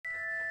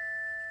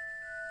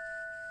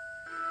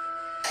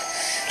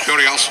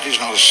Curiosity's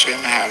not a sin,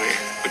 Harry,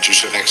 but you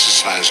should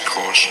exercise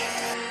caution.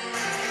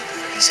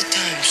 He's a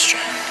time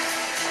strand.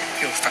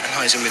 You're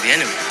fraternizing with the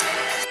enemy.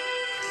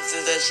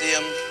 There's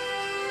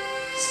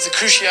the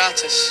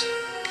Cruciatus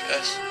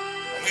curse.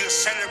 And we'll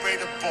celebrate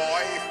a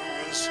boy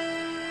who was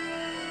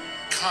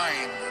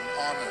kind and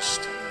honest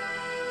and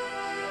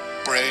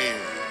brave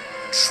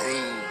and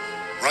true,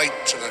 right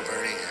to the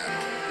very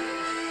end.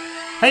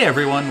 Hey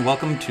everyone,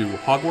 welcome to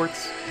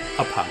Hogwarts,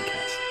 a podcast.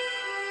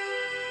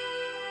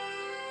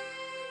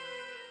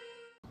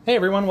 Hey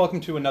everyone,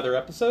 welcome to another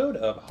episode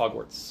of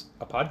Hogwarts,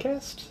 a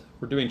podcast.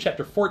 We're doing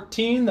Chapter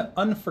 14, The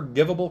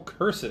Unforgivable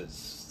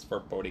Curses,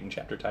 foreboding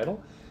chapter title.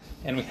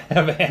 And we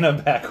have Anna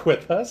back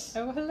with us.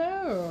 Oh,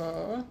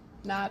 hello.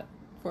 Not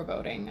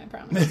foreboding, I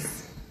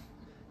promise.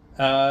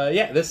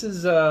 This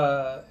is,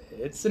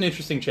 it's an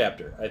interesting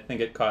chapter. I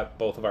think it caught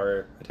both of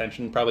our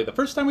attention probably the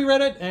first time we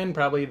read it, and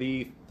probably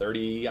the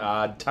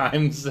 30-odd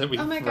times that we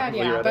read it. Oh my god,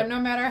 yeah, but no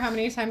matter how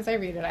many times I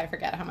read it, I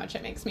forget how much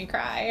it makes me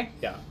cry.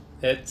 Yeah.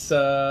 It's,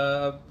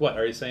 what,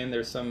 are you saying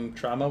there's some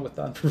trauma with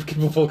the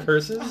unforgivable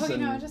curses?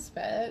 Oh, just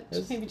a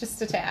bit. Maybe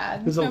just a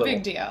tad. No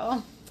big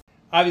deal.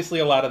 Obviously,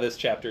 a lot of this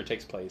chapter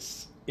takes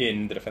place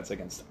in the Defense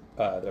Against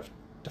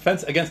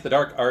the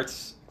Dark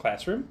Arts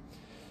classroom.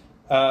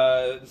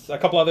 A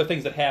couple other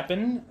things that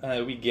happen.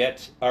 We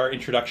get our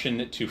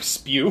introduction to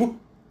SPEW.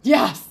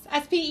 Yes!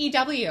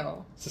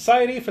 SPEW.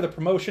 Society for the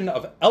Promotion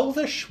of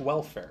Elvish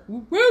Welfare.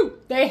 Woo!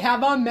 They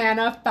have a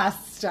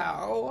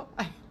manifesto.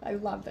 I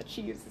love that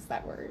she uses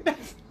that word.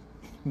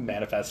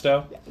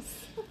 Manifesto?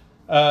 Yes.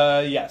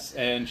 Yes,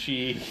 and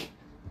she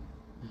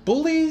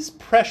bullies,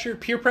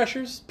 peer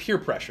pressures.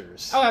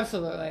 Oh,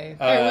 absolutely.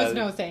 There was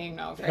no saying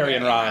no for Harry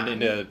and Ron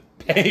into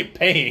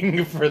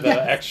paying for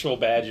the actual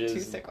badges. 2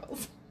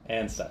 sickles.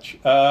 And such.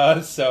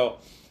 So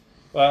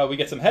we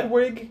get some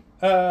Hedwig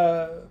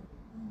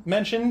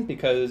mention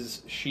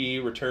because she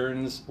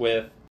returns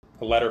with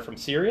a letter from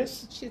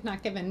Sirius. She's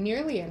not given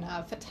nearly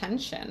enough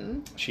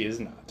attention. She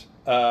is not.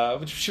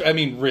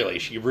 Really,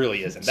 she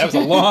really isn't. That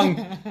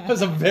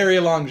was a very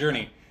long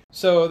journey.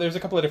 So there's a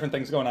couple of different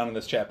things going on in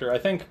this chapter. I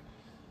think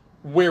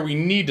where we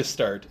need to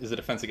start is the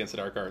Defense Against the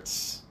Dark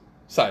Arts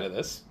side of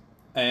this.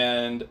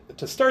 And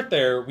to start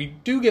there, we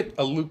do get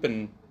a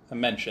Lupin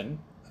mention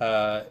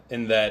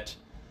in that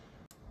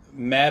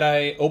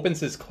Mad-Eye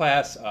opens his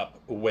class up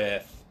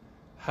with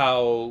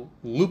how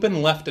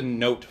Lupin left a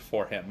note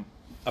for him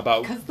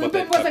about because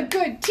Lupin was a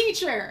good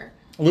teacher.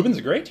 Lupin's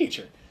a great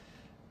teacher.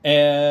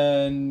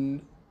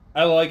 And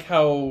I like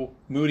how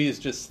Moody is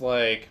just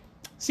like,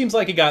 seems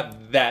like he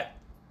got that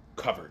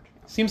covered.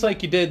 Seems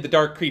like you did the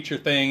dark creature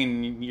thing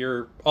and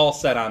you're all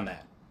set on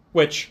that.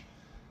 Which,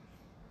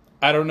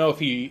 I don't know if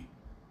he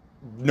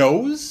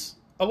knows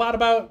a lot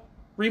about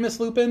Remus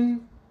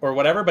Lupin or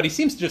whatever, but he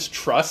seems to just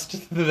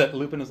trust that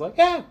Lupin is like,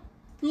 yeah,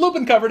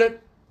 Lupin covered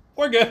it.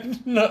 We're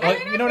good. No,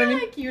 you know what I mean?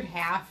 Like you'd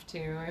have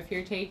to if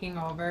you're taking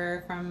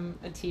over from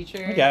a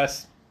teacher. I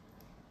guess.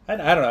 I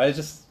don't know. It's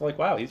just like,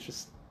 wow, he's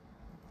just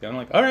going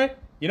like, all right,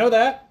 you know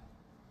that.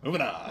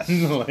 Moving on.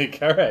 Like,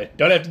 all right,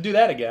 don't have to do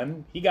that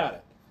again. He got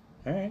it.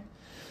 All right.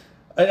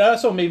 It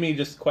also made me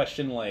just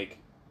question, like,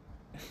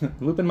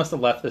 Lupin must have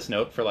left this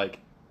note for, like,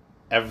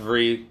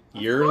 every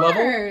year level. Of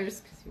course,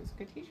 because he was a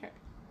good teacher.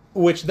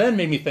 Which then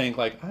made me think,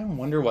 like, I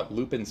wonder what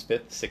Lupin's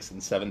 5th, 6th, and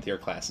 7th year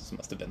classes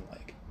must have been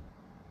like.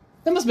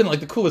 That must have been, like,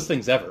 the coolest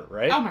things ever,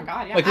 right? Oh, my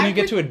God, yeah. Like, when you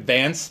get to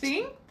advanced... I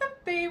think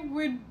that they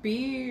would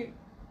be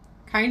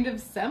kind of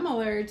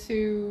similar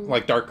to...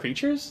 Like, Dark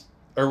Creatures?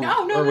 No. Like...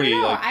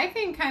 I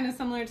think kind of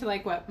similar to,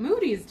 like, what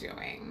Moody's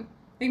doing.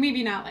 Like,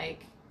 maybe not,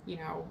 like, you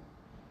know...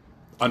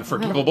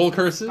 Unforgivable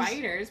curses?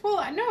 Spiders.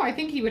 Well, no, I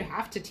think he would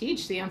have to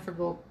teach the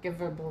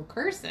unforgivable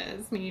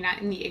curses. Maybe not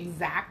in the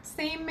exact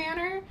same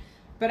manner,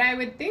 but I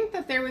would think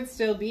that there would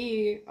still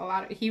be a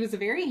lot of... He was a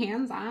very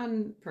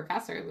hands-on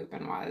professor,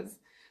 Lupin was.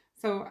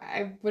 So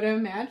I would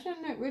imagine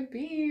it would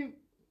be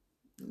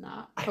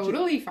not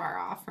totally far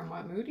off from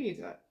what Moody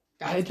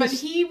does. But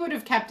he would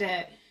have kept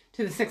it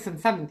to the 6th and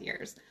 7th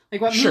years. Like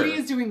what Moody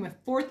is doing with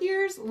 4th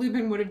years,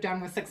 Lupin would have done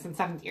with 6th and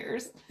 7th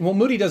years. Well,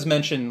 Moody does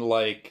mention,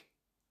 like...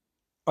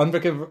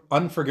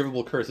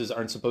 Unforgivable curses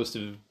aren't supposed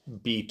to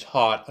be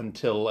taught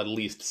until at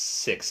least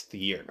 6th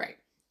year. Right.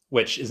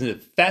 Which is a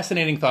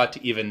fascinating thought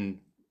to even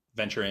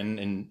venture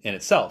in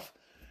itself.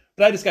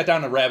 But I just got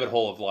down a rabbit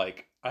hole of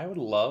like, I would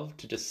love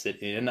to just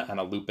sit in on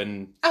a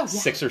Lupin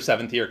 6th or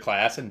 7th year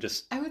class and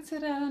just... I would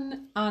sit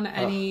on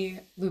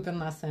any Lupin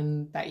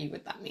lesson that you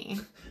would let me.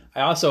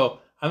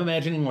 I'm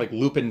imagining like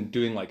Lupin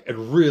doing like a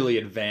really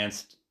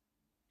advanced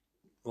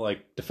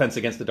like Defense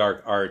Against the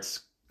Dark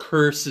Arts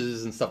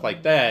curses and stuff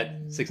like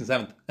that, 6th and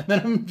 7th. And then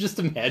I'm just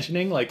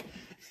imagining like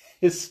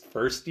his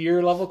 1st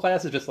year level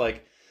class is just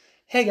like,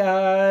 hey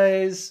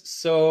guys,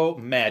 so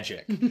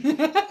magic.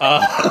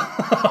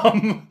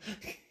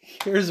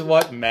 Here's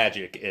what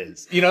magic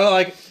is. You know,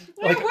 like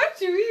what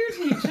do you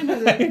teach in a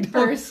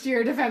 1st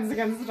year Defense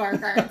Against the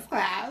Dark Arts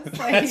class?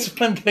 Like, that's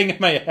what I'm getting in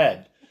my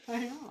head.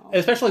 I know.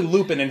 Especially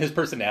Lupin and his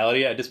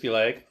personality, I'd just be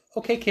like,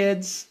 okay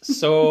kids,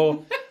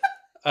 so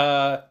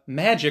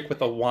magic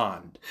with a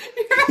wand.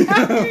 You're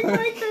acting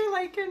like they're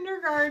like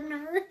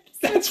kindergartners.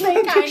 That's They what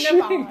I'm kind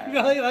of picturing.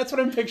 are. Like, that's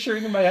what I'm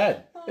picturing in my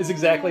head. Is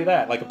exactly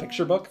that, like a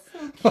picture book.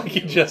 So Like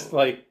he cute. just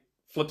like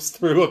flips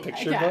through a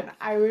picture book. Again,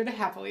 I would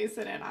happily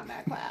sit in on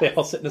that class. They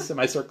all sit in a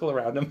semicircle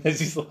around him as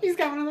he's like. He's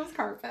got one of those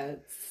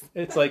carpets.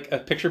 It's like a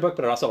picture book,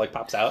 but it also like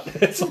pops out.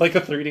 It's like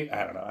a 3D.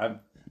 I don't know.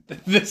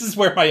 This is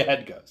where my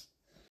head goes.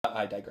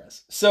 I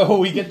digress. So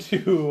we get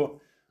to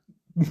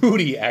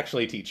Moody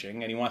actually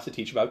teaching, and he wants to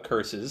teach about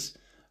curses,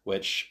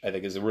 which I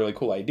think is a really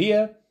cool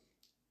idea,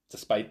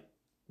 despite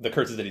the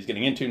curses that he's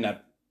getting into,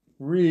 not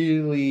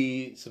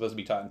really supposed to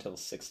be taught until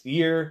 6th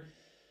year.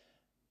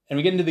 And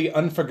we get into the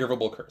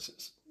unforgivable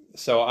curses.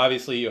 So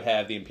obviously you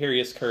have the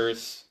Imperious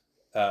Curse,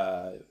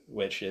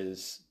 which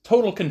is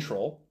total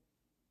control.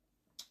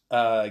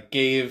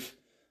 Gave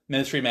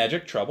Ministry of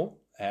Magic trouble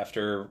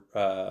after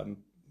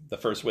the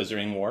First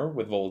Wizarding War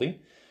with Voldy.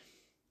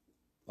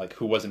 Like,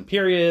 who was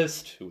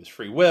Imperious, who was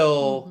free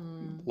will,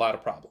 a lot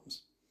of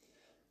problems.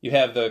 You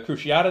have the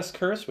Cruciatus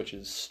Curse, which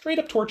is straight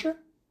up torture.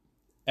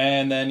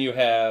 And then you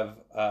have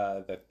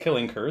the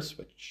Killing Curse,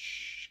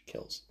 which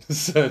kills.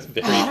 So it's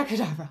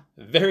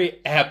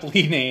very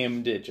aptly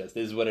named. It just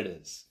is what it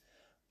is.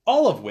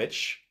 All of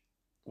which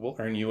will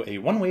earn you a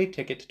one-way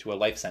ticket to a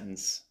life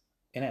sentence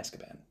in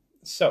Azkaban.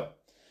 So,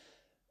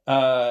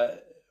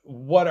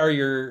 what are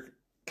your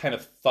kind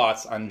of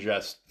thoughts on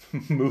just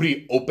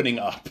Moody opening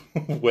up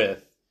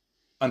with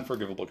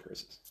unforgivable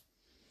curses?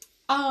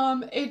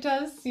 It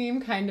does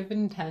seem kind of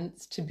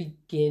intense to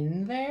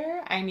begin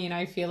there. I mean,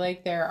 I feel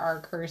like there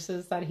are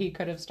curses that he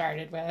could have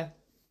started with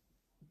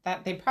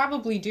that they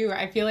probably do.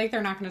 I feel like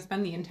they're not going to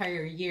spend the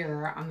entire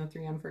year on the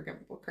 3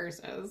 unforgivable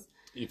curses.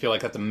 You feel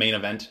like that's the main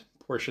event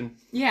portion?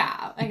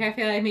 Yeah, like I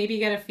feel like maybe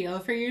get a feel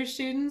for your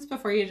students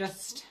before you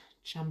just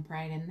jump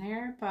right in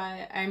there.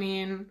 But I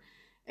mean,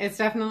 it's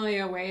definitely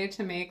a way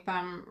to make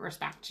them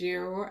respect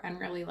you and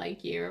really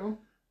like you.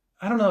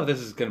 I don't know if this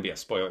is going to be a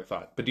spoiler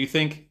thought, but do you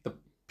think the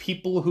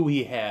people who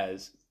he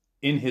has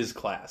in his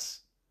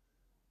class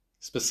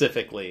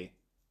specifically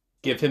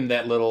give him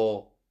that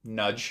little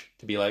nudge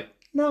to be like,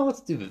 no,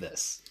 let's do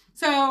this?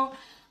 So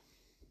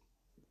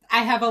I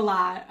have a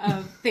lot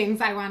of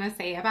things I want to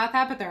say about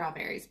that, but they're all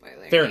very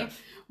spoilery. Fair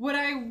enough. What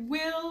I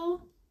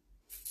will...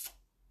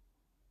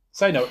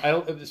 Side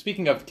note,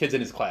 speaking of kids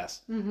in his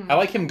class, I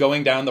like him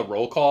going down the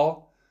roll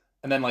call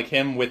and then like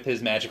him with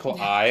his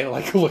magical eye,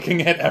 like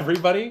looking at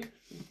everybody.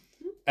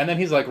 And then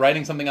he's like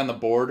writing something on the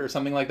board or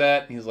something like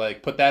that. And he's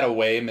like, put that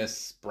away,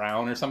 Miss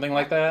Brown, or something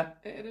like that.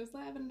 It is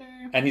lavender.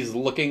 And he's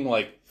looking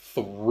like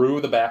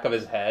through the back of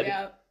his head.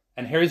 Yep.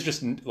 And Harry's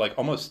just like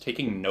almost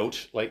taking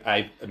note. Like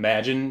I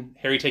imagine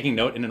Harry taking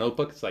note in a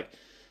notebook. It's like,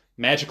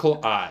 magical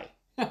eye.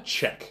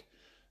 Check.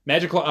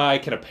 Magical eye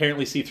can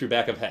apparently see through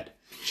back of head.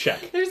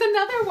 Check. There's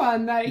another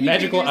one that he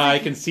Magical figures eye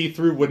out- can see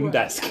through wooden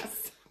desk.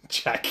 Yes.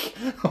 Check.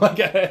 Like,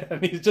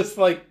 and he's just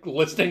like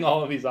listing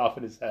all of these off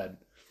in his head.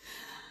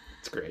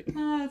 It's great.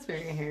 Oh, that's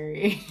very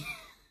Harry.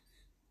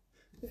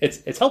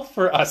 It's helpful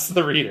for us,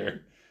 the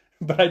reader.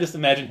 But I just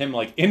imagine him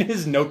like in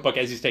his notebook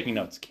as he's taking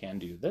notes. Can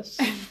do this.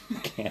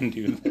 Can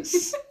do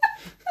this.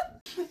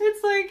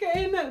 It's like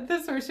in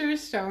the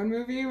Sorcerer's Stone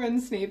movie when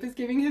Snape is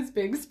giving his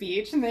big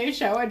speech and they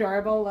show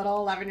adorable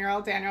little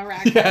 11-year-old Daniel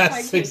Radcliffe Yes,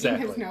 like taking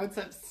exactly. his notes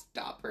of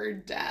stop or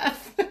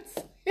death. It's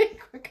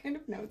like, what kind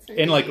of notes are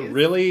In like these?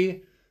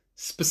 really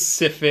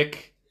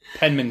specific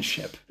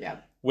penmanship.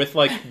 Yep. With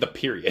like the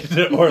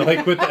period or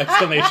like with the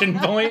exclamation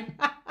point.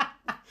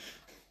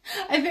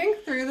 I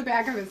think through the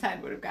back of his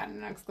head would have gotten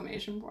an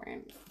exclamation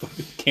point.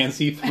 Can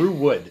see through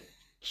wood.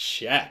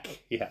 Check.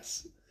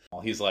 Yes.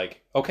 He's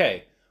like,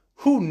 okay,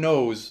 who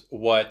knows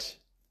what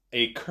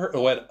a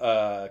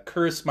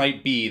curse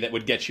might be that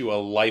would get you a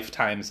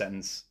lifetime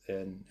sentence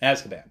in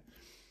Azkaban?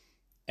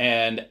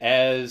 And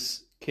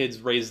as kids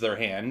raise their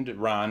hand,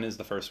 Ron is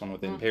the first one with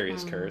the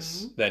Imperious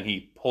Curse. Then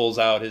he pulls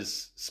out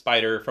his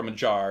spider from a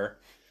jar.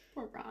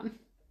 Poor Ron.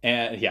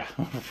 And yeah,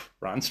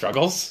 Ron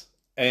struggles.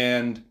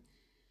 And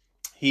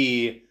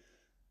he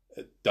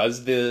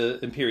does the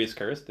Imperious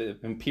Curse, the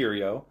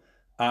Imperio,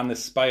 on the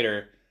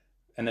spider,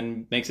 and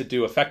then makes it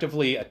do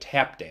effectively a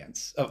tap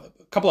dance. A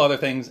couple other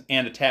things,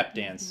 and a tap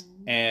dance.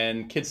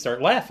 And kids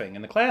start laughing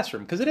in the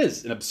classroom, because it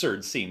is an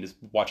absurd scene to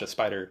watch a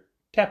spider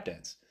tap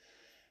dance.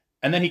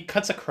 And then he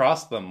cuts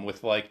across them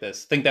with like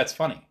this, think that's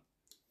funny.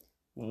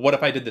 What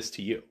if I did this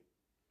to you?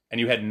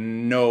 And you had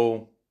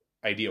no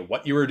idea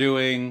what you were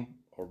doing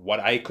or what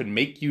I could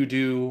make you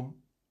do.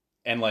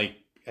 And like,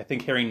 I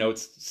think Harry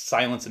notes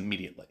silence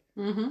immediately.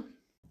 Mm-hmm.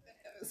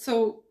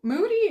 So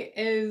Moody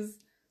is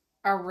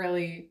a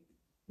really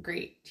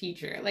great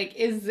teacher. Like,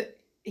 is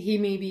he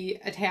maybe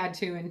a tad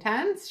too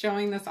intense,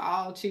 showing this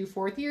all to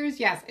 4th years?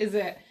 Yes. Is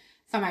it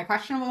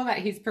semi-questionable that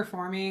he's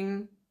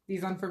performing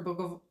these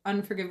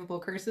unforgivable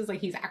curses, like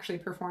he's actually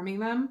performing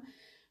them?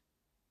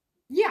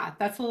 Yeah,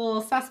 that's a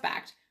little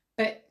suspect.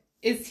 But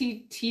is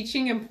he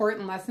teaching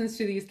important lessons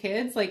to these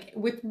kids? Like,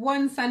 with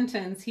one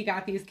sentence, he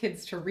got these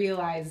kids to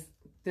realize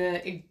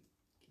the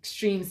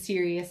extreme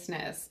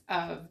seriousness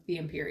of the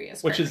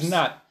Imperious Which Curse. is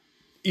not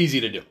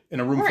easy to do in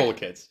a room full of Right.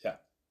 kids. Yeah,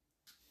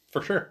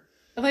 for sure.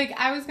 Like,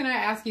 I was going to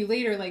ask you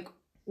later, like,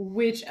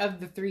 which of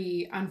the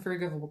 3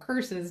 unforgivable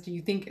curses do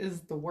you think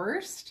is the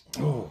worst?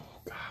 Oh,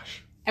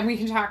 gosh. And we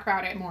can talk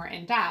about it more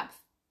in depth.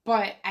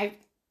 But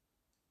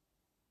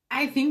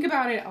I think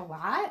about it a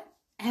lot.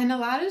 And a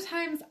lot of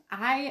times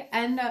I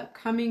end up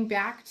coming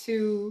back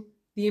to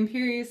the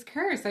Imperious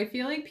Curse. I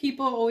feel like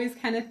people always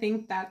kind of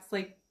think that's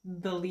like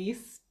the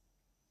least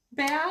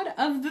bad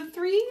of the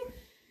 3.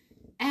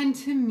 And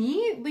to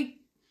me, like,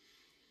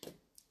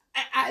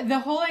 the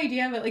whole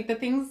idea of it, like the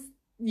things,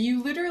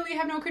 you literally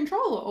have no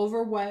control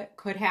over what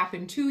could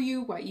happen to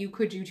you, what you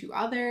could do to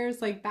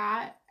others, like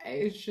that.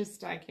 It's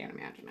just, I can't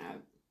imagine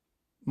it.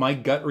 My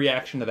gut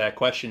reaction to that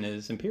question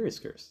is Imperious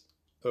Curse.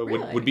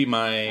 Really? Would be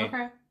my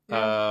Okay.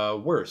 Yeah.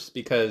 worst,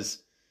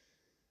 because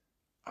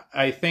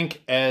I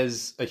think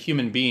as a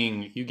human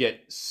being, you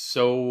get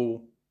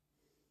so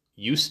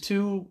used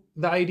to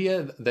the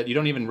idea that you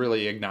don't even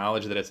really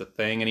acknowledge that it's a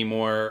thing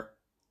anymore,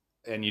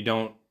 and you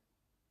don't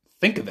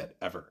think of it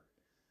ever.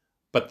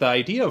 But the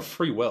idea of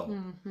free will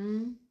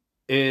Mm-hmm.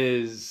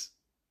 is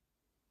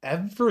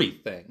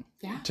everything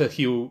Yeah.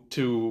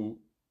 to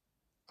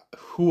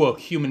who a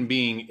human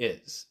being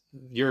is.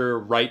 Your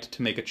right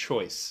to make a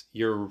choice.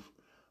 Your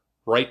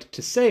right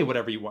to say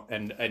whatever you want.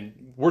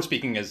 And we're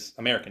speaking as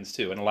Americans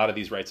too. And a lot of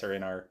these rights are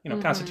in our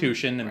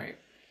Constitution. And Right.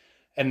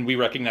 and we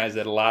recognize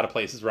that a lot of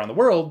places around the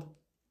world,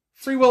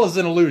 free will is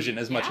an illusion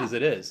as much Yeah. as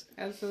it is.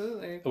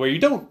 Absolutely. Where you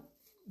don't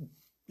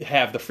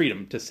have the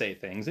freedom to say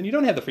things and you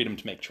don't have the freedom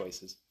to make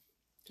choices.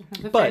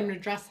 The But- freedom to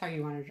dress how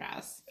you want to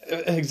dress.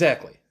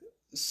 Exactly.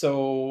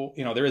 So,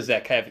 there is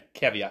that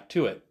caveat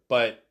to it.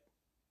 But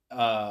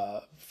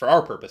for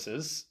our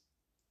purposes,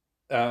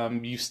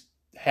 you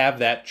have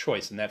that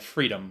choice and that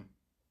freedom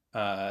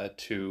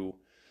to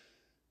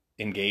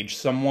engage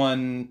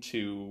someone,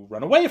 to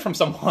run away from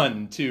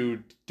someone,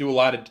 to do a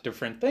lot of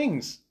different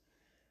things.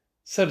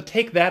 So to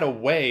take that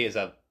away is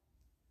a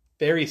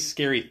very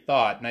scary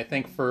thought. And I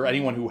think for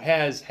anyone who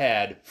has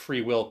had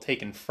free will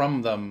taken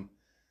from them,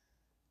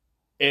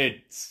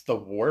 it's the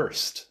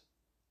worst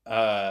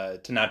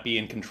to not be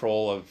in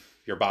control of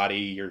your body,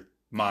 your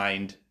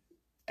mind,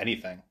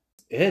 anything.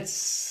 It's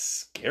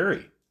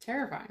scary.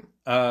 Terrifying.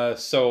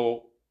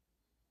 So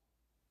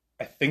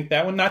I think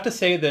that one, not to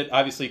say that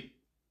obviously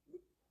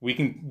we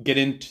can get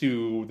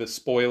into the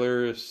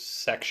spoilers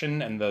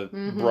section and the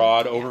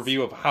broad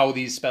overview of how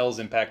these spells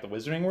impact the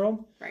wizarding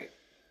world. Right.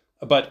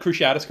 But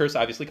Cruciatus Curse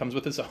obviously comes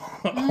with its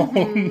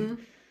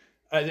own.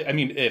 I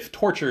mean, if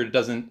torture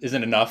isn't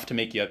enough to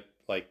make you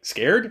like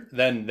scared,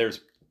 then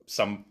there's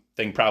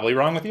something probably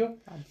wrong with you.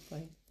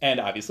 Probably. And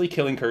obviously,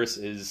 Killing Curse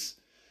is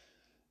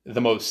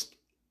the most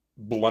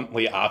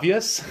bluntly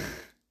obvious.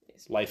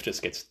 Life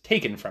just gets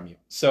taken from you.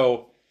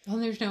 So, Well,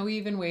 there's no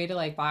even way to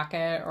like block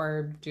it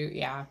or do,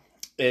 yeah.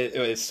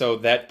 so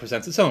that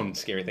presents its own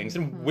scary things.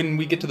 And when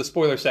we get to the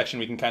spoiler section,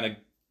 we can kind of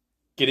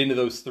get into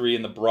those 3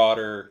 in the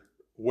broader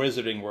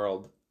wizarding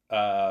world.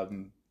 But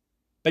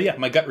yeah,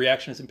 my gut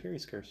reaction is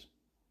Imperious Curse.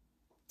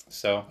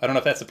 So I don't know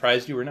if that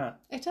surprised you or not.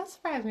 It does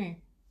surprise me.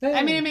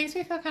 I mean, it makes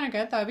me feel kind of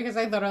good though, because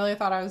I literally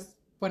thought I was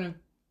one of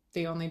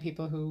the only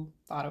people who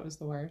thought it was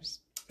the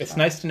worst. It's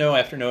nice to know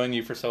after knowing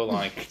you for so long,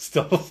 I can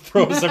still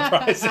throw a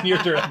surprise in your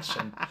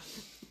direction.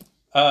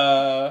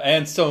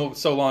 And so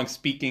long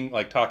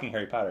talking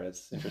Harry Potter.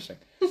 It's interesting.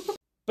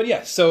 But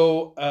yeah,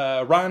 so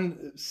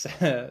Ron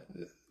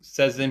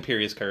says the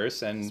Imperious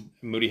Curse, and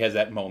Moody has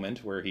that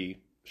moment where he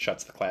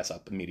shuts the class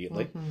up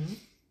immediately.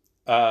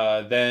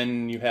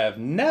 Then you have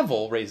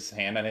Neville raise his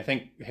hand, and I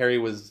think Harry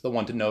was the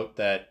one to note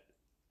that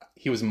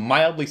he was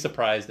mildly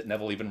surprised that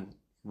Neville even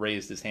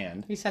raised his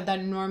hand. He said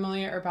that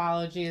normally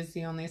herbology is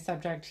the only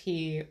subject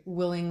he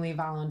willingly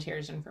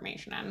volunteers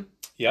information in.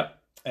 Yep.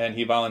 And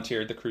he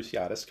volunteered the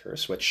Cruciatus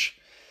Curse, which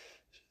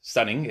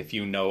stunning if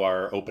you know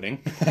our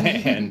opening,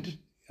 and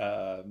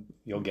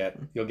you'll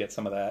get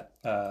some of that.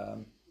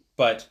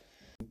 But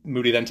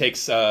Moody then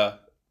takes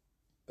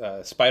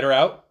Spider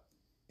out,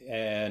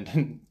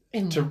 and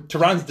to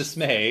Ron's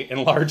dismay,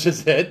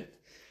 enlarges it.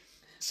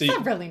 So It's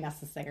not really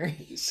necessary.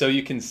 So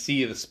you can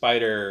see the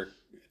spider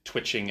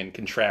twitching and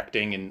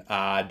contracting in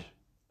odd,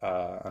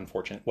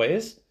 unfortunate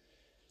ways.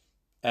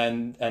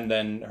 And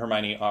then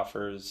Hermione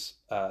offers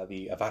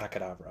the Avada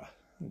Kedavra,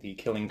 the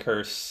Killing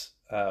Curse,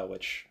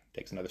 which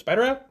takes another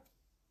spider out,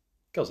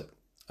 kills it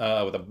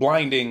with a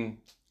blinding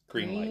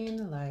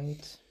green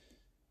light.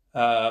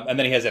 And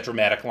then he has that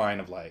dramatic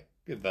line of like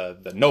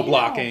the no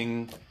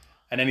blocking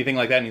and anything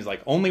like that. And he's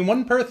like, only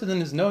one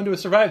person is known to have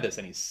survived this,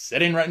 and he's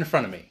sitting right in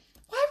front of me.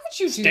 Why would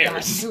you do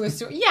that to a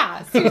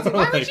yeah, seriously,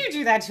 why would you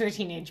do that to a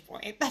teenage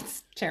boy?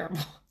 That's terrible.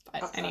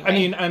 But anyway. I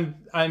mean,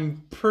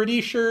 I'm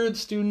pretty sure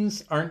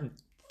students aren't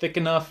thick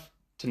enough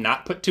to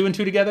not put 2 and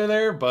 2 together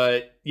there,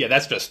 but yeah,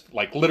 that's just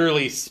like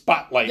literally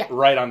spotlight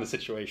right on the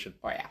situation.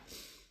 Oh yeah.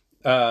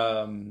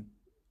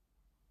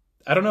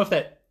 I don't know if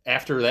that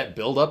after that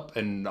build up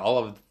and all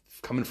of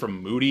coming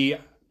from Moody,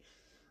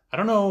 I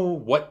don't know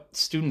what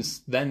students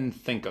then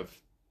think of,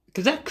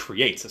 because that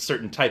creates a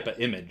certain type of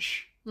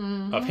image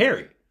of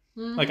Harry.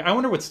 Like, I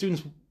wonder what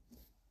students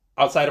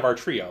outside of our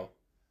trio,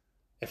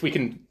 if we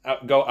can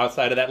go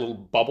outside of that little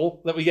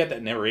bubble that we get,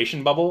 that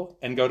narration bubble,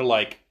 and go to,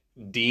 like,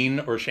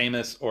 Dean or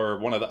Seamus or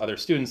one of the other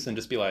students and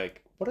just be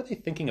like, what are they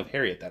thinking of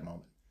Harry at that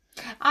moment?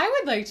 I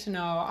would like to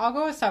know, I'll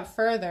go a step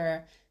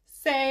further.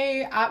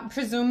 Say,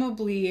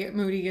 presumably,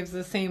 Moody gives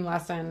the same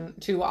lesson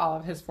to all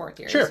of his fourth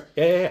years. Sure.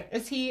 Yeah.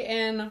 Is he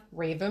in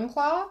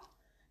Ravenclaw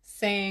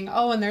saying,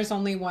 oh, and there's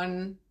only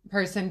one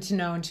person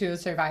known to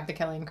survive the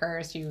killing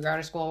curse, you go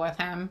to school with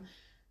him?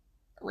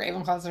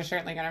 Ravenclaws are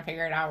certainly going to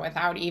figure it out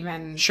without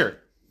even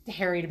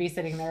Harry to be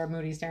sitting there,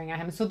 Moody staring at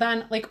him. So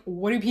then, like,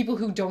 what do people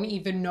who don't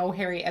even know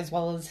Harry as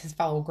well as his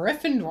fellow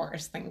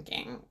Gryffindors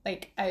thinking?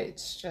 Like,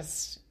 it's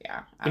just,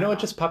 yeah. You know what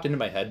just popped into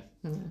my head?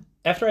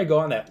 After I go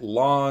on that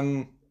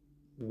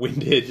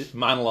long-winded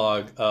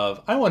monologue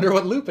of, I wonder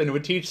what Lupin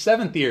would teach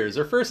 7th years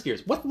or 1st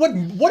years.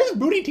 What is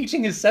Moody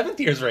teaching his 7th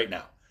years right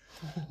now?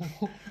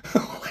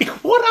 Like,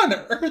 what on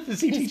earth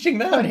is he teaching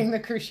them? Putting the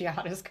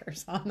Cruciatus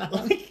curse on them.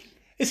 Like,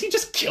 is he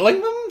just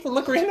killing them?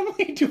 Look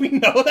randomly? Do we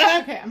know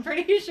that? Okay, I'm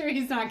pretty sure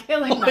he's not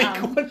killing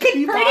Like, them. what could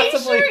he Pretty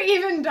possibly... sure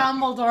even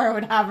Dumbledore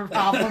would have a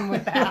problem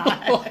with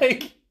that.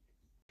 Like,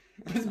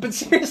 but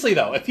seriously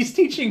though, if he's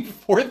teaching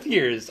 4th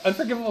years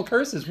unforgivable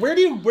curses,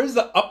 where's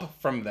the up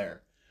from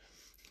there?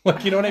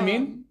 Like, you know what I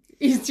mean?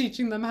 He's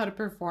teaching them how to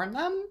perform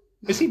them?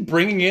 Is he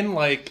bringing in,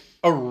 like,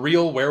 a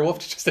real werewolf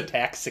to just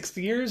attack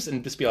 6th years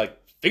and just be like,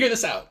 figure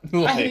this out?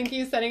 Like, I think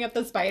he's setting up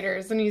the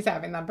spiders and he's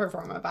having them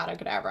perform Avada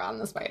Kedavra on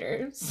the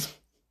spiders.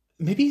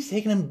 maybe he's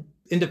taking him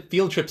into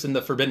field trips in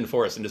the Forbidden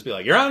Forest and just be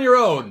like, you're on your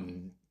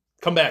own.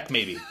 Come back,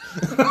 maybe.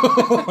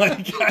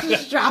 Like,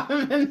 just drop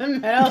him in the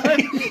middle of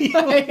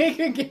like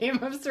a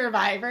game of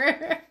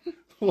Survivor.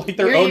 Like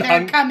their you're own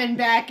either coming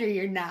back or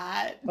you're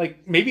not.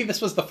 Like, maybe this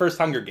was the first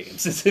Hunger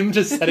Games. It's him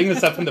just setting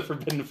this up in the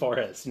Forbidden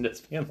Forest and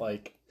just being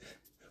like,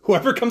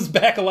 whoever comes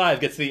back alive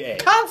gets the A.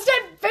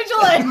 Constant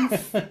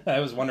vigilance! I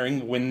was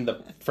wondering when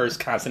the first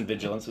constant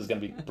vigilance was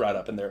going to be brought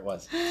up, and there it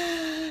was.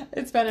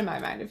 It's been in my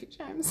mind a few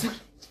times.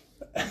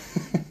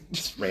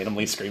 Just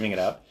randomly screaming it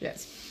out.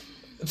 Yes.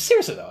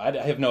 Seriously, though, I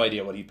have no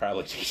idea what he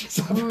probably teaches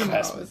Who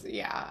class. knows?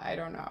 Yeah, I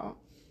don't know.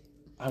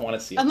 I want to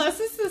see it. Unless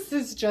this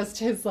is just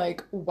his,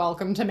 like,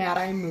 welcome to Mad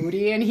Eye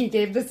Moody, and he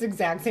gave this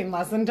exact same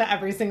lesson to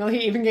every single... He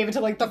even gave it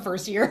to, like, the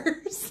first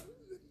years.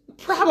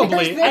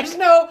 Probably. There's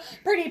no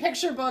pretty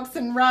picture books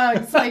and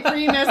rugs like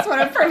Remus would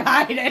have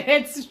provided.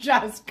 It's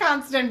just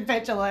constant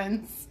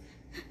vigilance.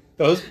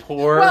 Those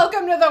poor...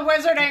 Welcome to the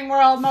wizarding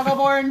world,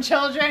 Muggle-born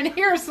children.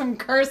 Here's some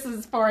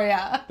curses for you.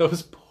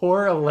 Those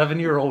poor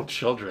 11-year-old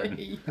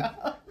children.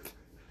 Yeah.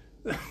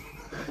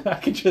 I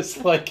could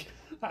just, like...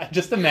 I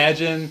just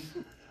imagine...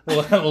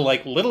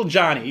 like little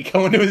Johnny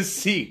going to his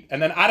seat,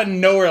 and then out of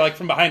nowhere, like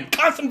from behind,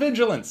 constant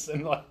vigilance,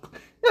 and like,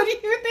 what do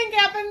you think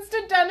happens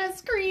to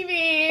Dennis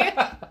Creevy?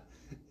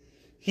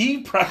 He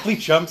probably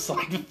jumps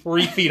like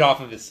 3 feet off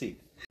of his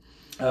seat.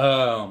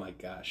 Oh my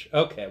gosh.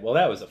 Okay, well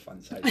that was a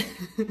fun side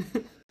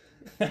note.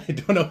 I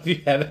don't know if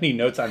you have any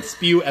notes on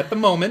Spew at the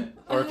moment,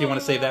 or if you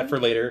want to save that for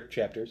later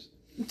chapters.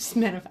 Just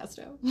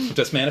Manifesto.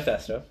 Just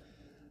Manifesto.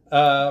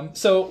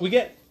 So we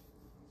get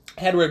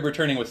Hedwig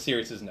returning with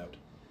Sirius's note.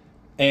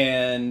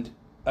 And,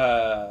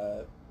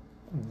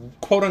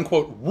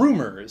 quote-unquote,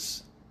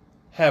 rumors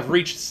have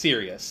reached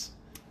Sirius.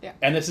 Yeah.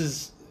 And this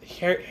is...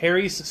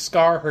 Harry's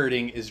scar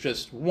hurting is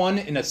just one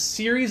in a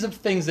series of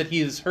things that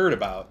he has heard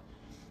about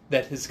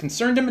that has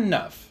concerned him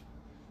enough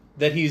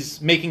that he's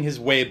making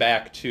his way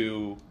back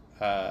to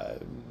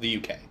the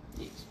UK.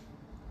 Yes.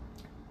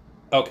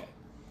 Okay.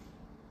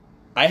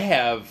 I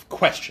have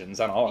questions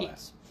on all of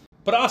that.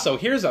 But also,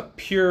 here's a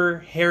pure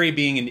Harry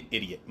being an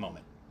idiot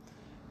moment.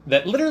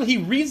 That literally he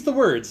reads the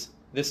words,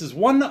 this is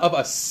one of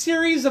a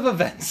series of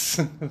events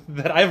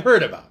that I've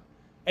heard about.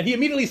 And he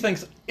immediately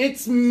thinks,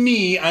 it's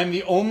me, I'm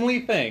the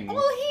only thing.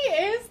 Well, he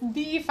is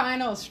the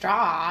final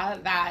straw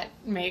that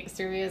makes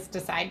Sirius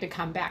decide to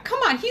come back. Come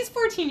on, he's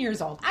 14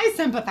 years old. I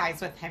sympathize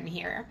with him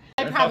here.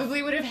 I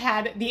probably would have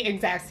had the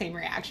exact same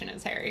reaction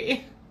as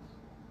Harry.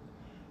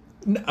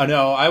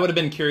 No, I would have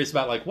been curious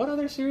about, like, what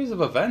other series of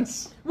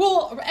events?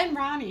 Well, and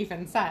Ron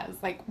even says,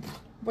 like,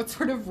 what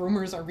sort of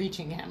rumors are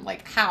reaching him?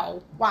 Like,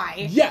 how?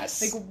 Why?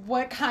 Yes. Like,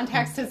 what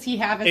context does he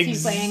have as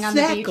he's laying on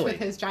the beach with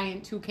his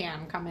giant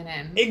toucan coming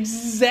in?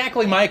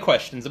 Exactly my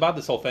questions about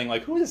this whole thing.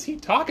 Like, who is he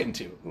talking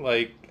to?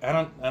 Like, I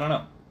don't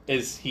know.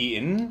 Is he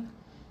in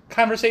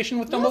conversation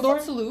with Dumbledore?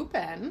 It's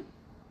Lupin.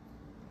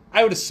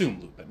 I would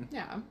assume Lupin.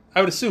 Yeah. I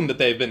would assume that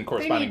they've been They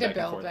corresponding need to back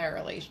and build forth. their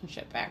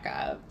relationship back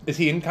up. Is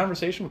he in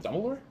conversation with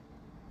Dumbledore?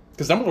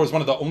 Because Dumbledore is one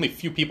of the only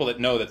few people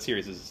that know that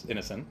Sirius is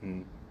innocent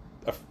and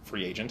a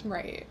free agent.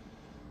 Right.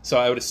 So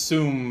I would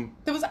assume...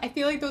 I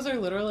feel like those are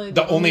literally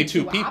the only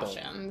two people.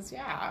 options.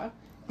 Yeah.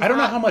 I don't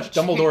know how much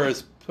Dumbledore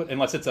is put...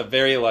 Unless it's a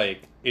very,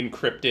 like,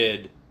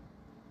 encrypted,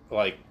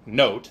 like,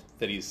 note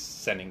that he's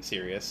sending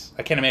Sirius.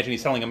 I can't imagine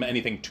he's telling him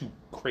anything too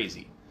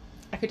crazy.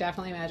 I could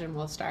definitely imagine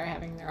Wolfstar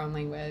having their own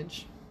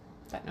language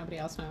that nobody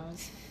else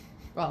knows.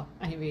 Well,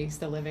 maybe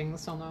still living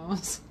still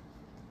knows.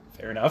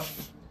 Fair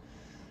enough.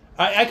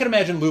 I can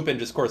imagine Lupin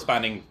just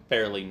corresponding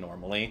fairly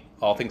normally,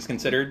 all things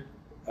considered.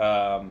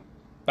 But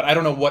I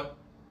don't know what...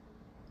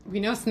 We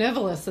know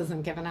Snivelus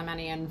isn't giving him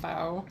any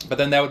info. But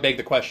then that would beg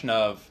the question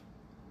of,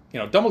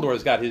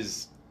 Dumbledore's got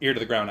his ear to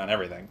the ground on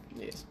everything.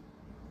 Yes.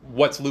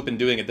 What's Lupin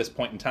doing at this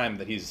point in time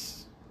that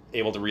he's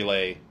able to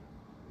relay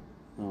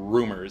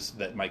rumors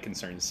that might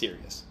concern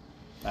Sirius?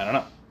 I don't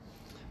know.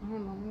 I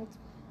don't know.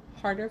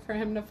 It's harder for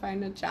him to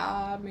find a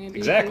job. Maybe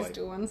Exactly. he's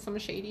doing some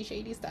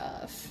shady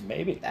stuff.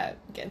 Maybe. That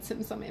gets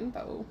him some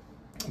info.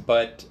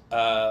 But,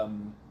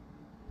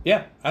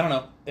 yeah, I don't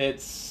know.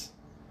 It's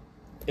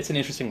an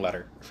interesting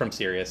letter from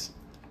Sirius.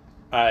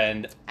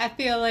 And I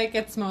feel like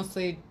it's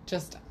mostly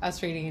just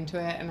us reading into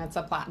it, and it's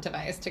a plot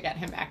device to get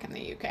him back in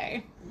the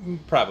UK.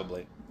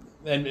 probably.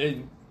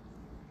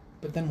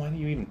 But then why do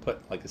you even put,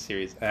 like, a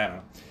series? I don't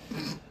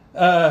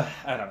know.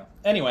 I don't know.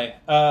 Anyway,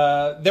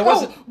 there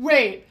was...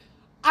 Wait!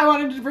 I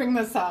wanted to bring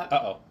this up.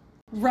 Uh-oh.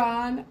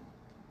 Ron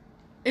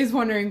is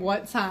wondering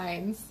what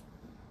signs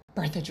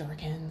Bertha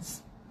Jorkins.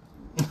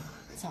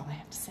 That's all I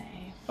have to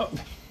say. Oh.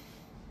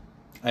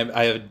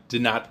 I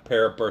did not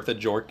prepare a Bertha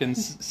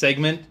Jorkins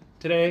segment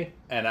today,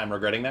 and I'm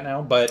regretting that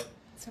now, but...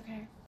 It's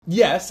okay.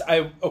 Yes,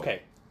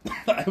 okay.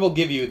 I will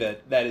give you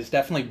that is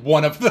definitely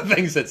one of the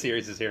things that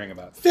Sirius is hearing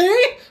about.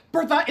 See?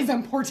 Bertha is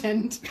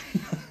important.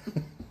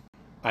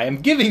 I am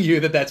giving you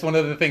that's one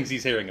of the things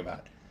he's hearing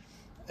about.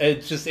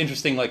 It's just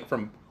interesting, like,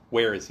 from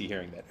where is he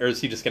hearing that? Or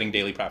is he just getting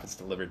daily prophets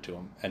delivered to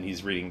him, and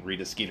he's reading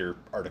Rita Skeeter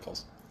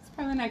articles? It's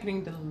probably not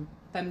getting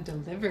them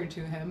delivered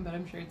to him, but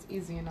I'm sure it's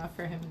easy enough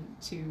for him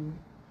to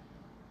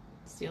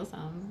steal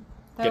some.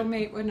 Though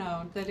mate would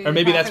know. Or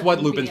maybe that's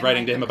what Lupin's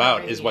writing to him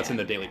about, is what's in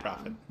the Daily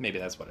Prophet. Maybe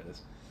that's what it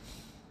is.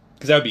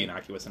 Because that would be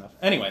innocuous enough.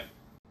 Anyway,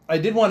 I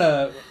did want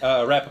to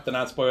wrap up the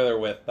non-spoiler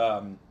with...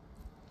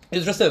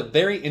 it's just a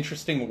very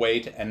interesting way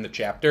to end the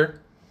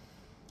chapter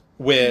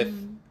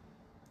with...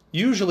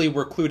 Usually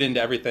we're clued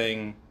into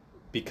everything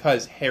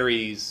because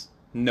Harry's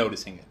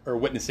noticing it or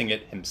witnessing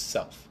it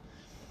himself.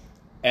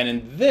 And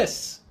in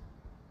this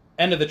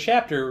end of the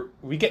chapter,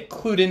 we get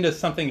clued into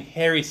something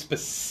Harry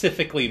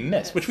specifically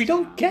missed, which we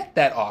don't get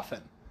that often.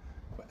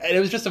 And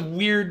it was just a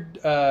weird,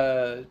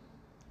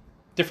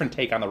 different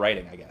take on the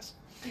writing, I guess.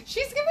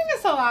 She's giving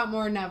us a lot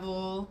more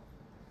Neville,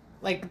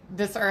 like,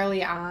 this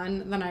early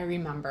on than I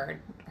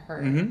remembered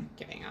her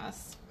giving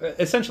us.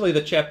 Essentially,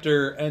 the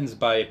chapter ends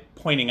by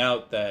pointing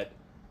out that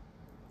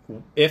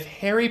if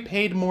Harry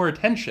paid more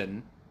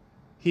attention,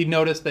 he'd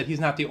notice that he's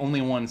not the only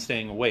one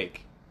staying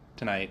awake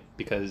tonight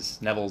because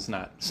Neville's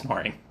not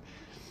snoring.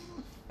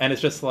 And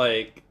it's just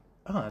like,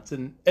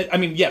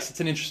 yes, it's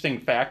an interesting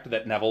fact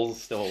that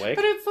Neville's still awake.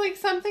 But it's like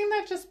something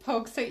that just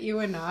pokes at you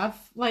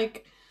enough.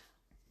 Like,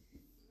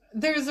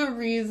 there's a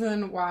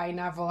reason why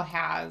Neville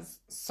has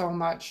so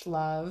much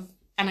love.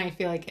 And I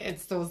feel like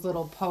it's those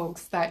little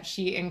pokes that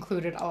she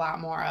included a lot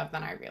more of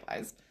than I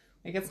realized.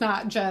 Like, it's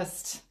not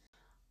just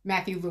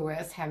Matthew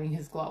Lewis having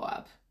his glow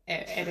up.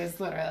 It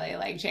is literally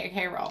like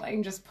J.K.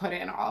 Rowling just put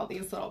in all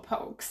these little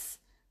pokes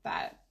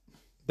that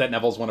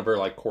Neville's one of her,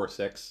 like, core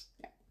 6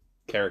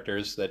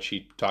 characters that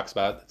she talks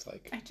about. It's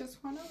like, I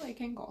just want to,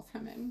 like, engulf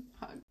him and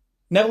hug.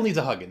 Neville needs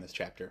a hug in this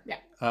chapter. Yeah.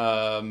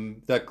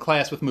 The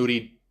class with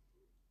Moody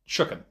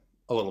shook him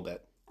a little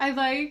bit. I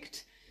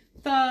liked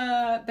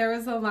there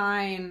was a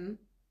line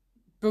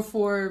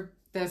before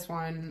this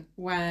one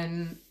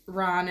when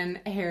Ron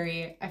and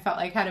Harry, I felt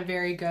like, had a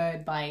very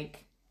good,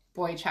 like,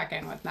 boy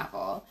check-in with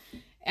Neville.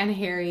 And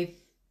Harry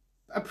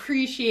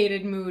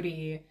appreciated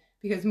Moody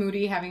because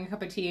Moody having a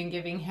cup of tea and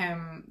giving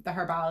him the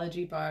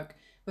herbology book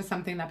was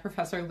something that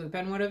Professor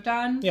Lupin would have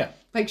done. Yeah.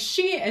 Like,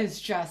 she is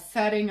just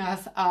setting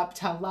us up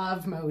to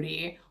love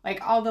Moody.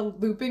 Like, all the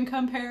Lupin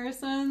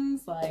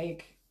comparisons,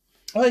 like...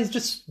 Well, he's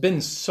just been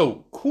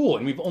so cool,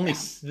 and we've only...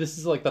 This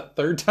is, like, the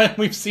 3rd time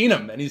we've seen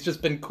him, and he's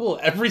just been cool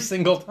every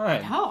single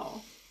time.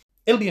 No.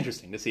 It'll be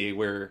interesting to see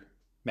where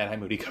Mad-Eye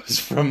Moody goes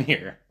from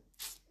here.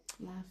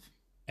 Love.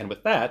 And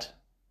with that,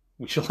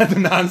 we shall end the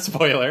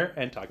non-spoiler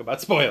and talk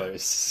about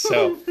spoilers.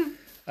 So,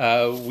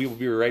 we will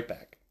be right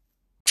back.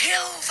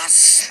 Kill the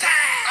stag!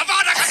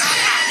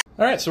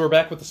 All right, so we're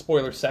back with the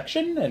spoiler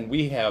section, and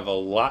we have a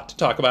lot to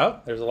talk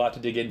about. There's a lot to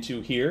dig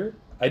into here.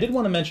 I did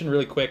want to mention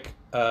really quick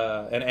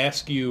and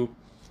ask you,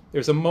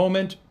 there's a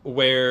moment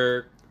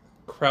where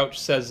Crouch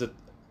says that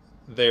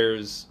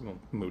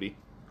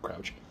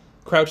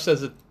Crouch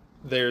says that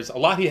there's a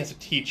lot he has to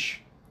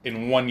teach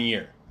in 1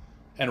 year.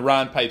 And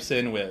Ron pipes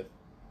in with,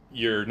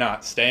 "You're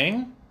not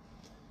staying?"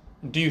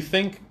 Do you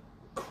think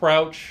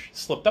Crouch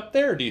slipped up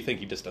there, or do you think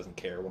he just doesn't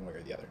care one way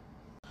or the other?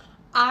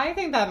 I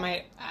think that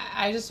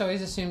I just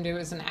always assumed it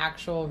was an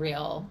actual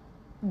real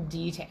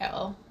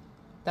detail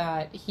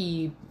that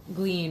he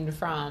gleaned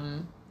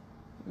from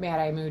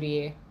Mad-Eye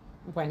Moody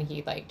when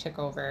he, like, took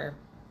over,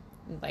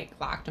 like,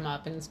 locked him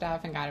up and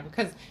stuff and got him,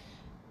 because...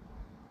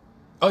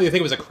 Oh, you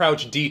think it was a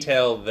Crouch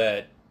detail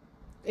that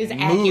is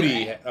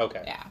Moody... accurate.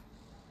 Okay. Yeah.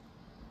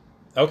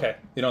 Okay.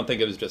 You don't think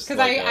it was just Because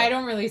like I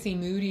don't really see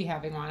Moody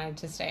having wanted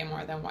to stay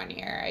more than 1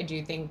 year. I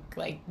do think,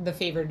 like, the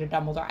favor to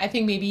Dumbledore. I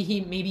think maybe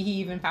he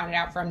even found it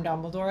out from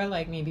Dumbledore,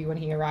 like, maybe when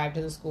he arrived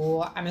to the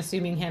school. I'm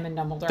assuming him and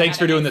Dumbledore Thanks had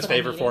for a doing nice this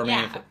little favor for me.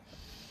 meeting. Yeah.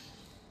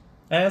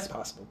 That's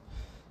possible.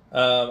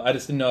 I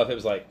just didn't know if it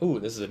was like, ooh,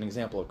 this is an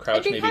example of Crouch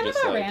It'd be maybe kind just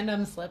of a like...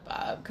 random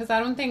slip-up, because I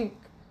don't think...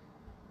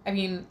 I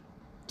mean,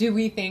 do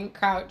we think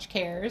Crouch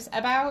cares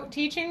about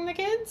teaching the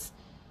kids?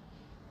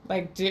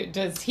 Like,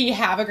 does he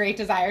have a great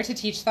desire to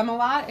teach them a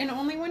lot in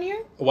only 1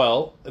 year?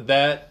 Well,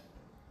 that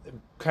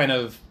kind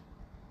of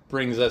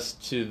brings us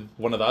to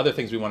one of the other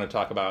things we want to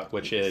talk about,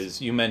 which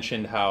is you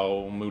mentioned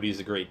how Moody's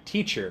a great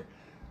teacher.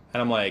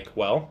 And I'm like,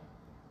 well,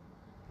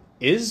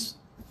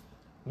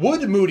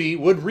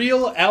 would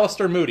real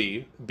Alistair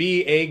Moody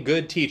be a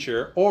good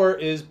teacher, or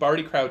is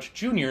Barty Crouch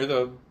Jr.,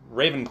 the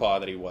Ravenclaw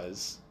that he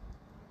was,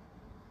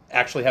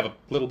 actually have a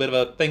little bit of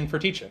a thing for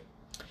teaching?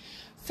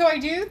 So I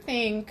do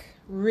think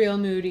real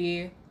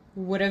Moody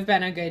would have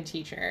been a good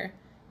teacher,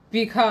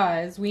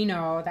 because we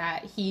know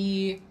that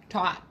he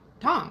taught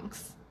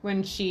Tonks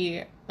when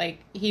he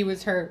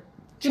was her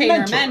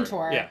trainer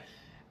mentor Yeah.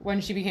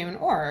 when she became an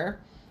Auror.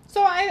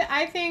 So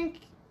I think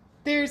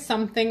there's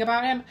something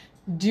about him.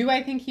 Do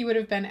I think he would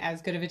have been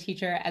as good of a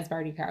teacher as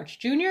Barty Crouch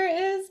Jr.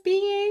 is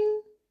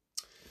being?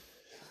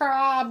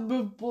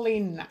 Probably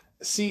not.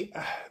 See,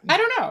 I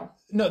don't know.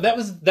 no, that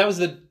was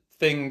the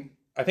thing.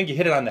 I think you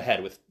hit it on the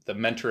head with the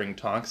mentoring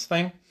Tonks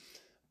thing.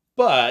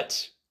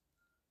 But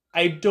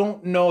I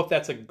don't know if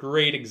that's a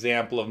great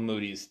example of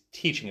Moody's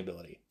teaching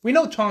ability. We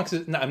know Tonks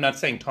is... I'm not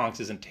saying Tonks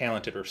isn't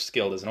talented or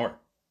skilled as an Auror.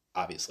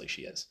 Obviously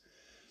she is.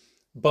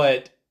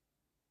 But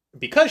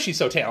because she's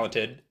so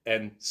talented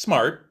and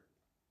smart,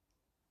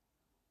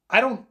 I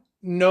don't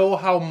know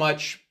how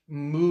much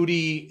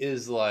Moody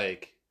is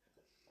like...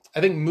 I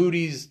think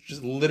Moody's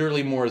just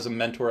literally more as a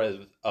mentor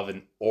of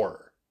an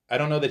Auror. I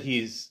don't know that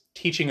he's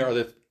teaching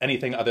her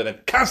anything other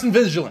than constant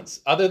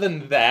vigilance. Other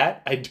than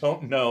that, I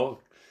don't know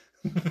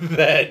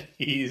that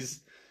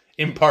he's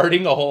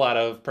imparting a whole lot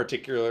of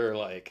particular,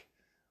 like,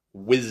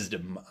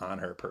 wisdom on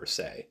her, per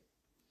se.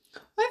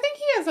 Well, I think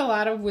he has a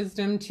lot of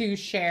wisdom to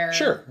share.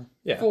 Sure,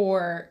 yeah.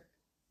 For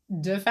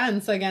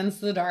defense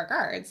against the dark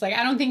arts. Like,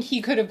 I don't think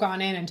he could have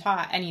gone in and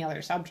taught any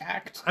other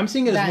subject. I'm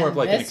seeing it as more of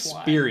like an this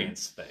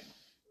experience thing.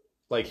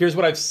 Like, here's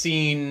what I've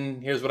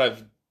seen, here's what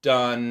I've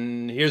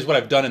done, here's what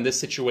I've done in this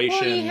situation.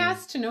 Well, he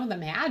has to know the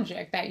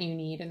magic that you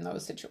need in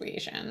those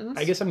situations.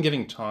 I guess I'm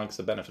giving Tonks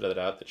the benefit of the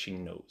doubt that she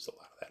knows a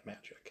lot of that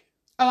magic.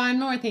 Oh, I'm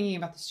more thinking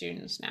about the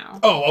students now.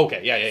 Oh,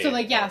 okay, yeah. So,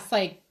 like, yes,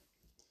 like,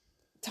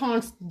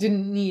 Tonks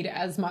didn't need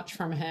as much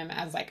from him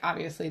as, like,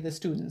 obviously the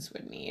students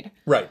would need.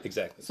 Right,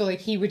 exactly. So, like,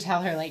 he would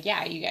tell her, like,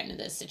 yeah, you get into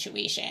this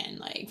situation,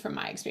 like, from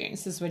my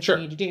experience, this is what Sure.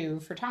 you need to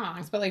do for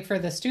Tonks. But, like, for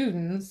the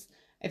students,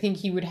 I think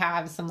he would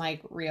have some,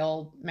 like,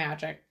 real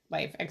magic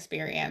life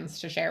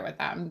experience to share with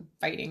them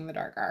fighting the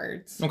dark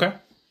arts. Okay.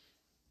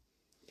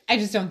 I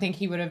just don't think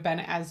he would have been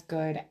as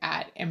good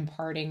at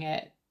imparting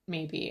it,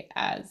 maybe,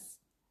 as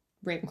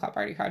Ravenclaw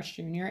Barty Crouch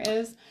Jr.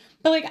 is.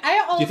 But, like, I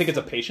also... Do you think it's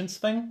a patience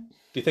thing?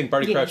 Do you think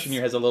Barty Crouch Yes.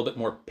 Jr. has a little bit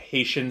more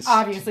patience?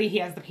 Obviously, he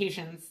has the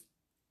patience,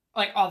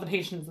 like, all the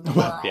patience in the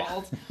world.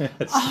 Yeah.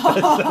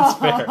 that's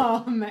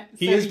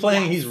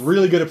fair. He's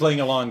really good at playing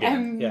a long game.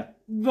 And yeah.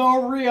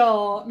 the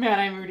real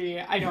Mad-Eye Moody,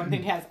 I don't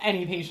think has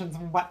any patience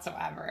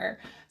whatsoever.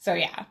 So,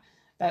 yeah,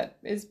 that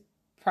is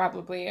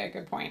probably a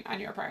good point on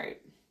your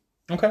part.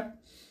 Okay.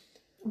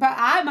 But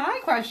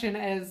my question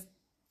is,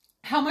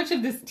 how much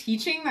of this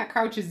teaching that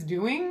Crouch is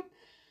doing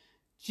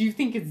do you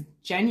think is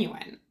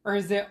genuine? Or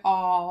is it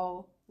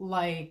all,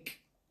 like,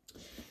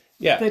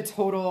 the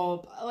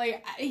total,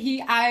 like,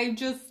 I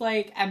just,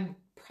 like, am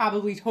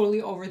probably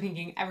totally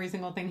overthinking every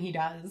single thing he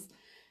does.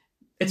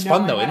 It's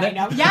fun, though, isn't it?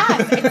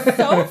 Yes, it's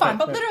so fun.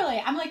 But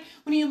literally, I'm like,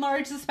 when he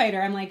enlarged the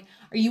spider, I'm like,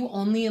 are you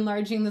only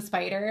enlarging the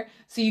spider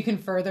so you can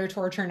further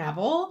torture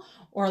Neville?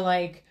 Or,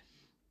 like...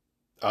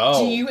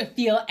 Oh. Do you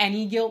feel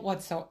any guilt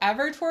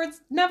whatsoever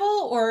towards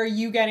Neville, or are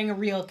you getting a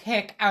real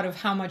kick out of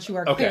how much you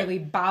are clearly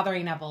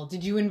bothering Neville?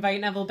 Did you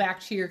invite Neville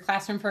back to your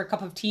classroom for a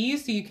cup of tea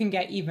so you can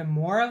get even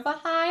more of a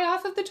high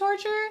off of the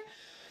torture?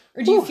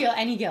 Or do you feel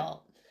any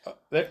guilt?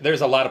 There's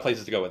a lot of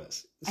places to go with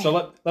this.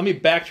 So let me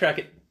backtrack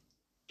it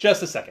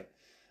just a second.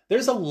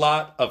 There's a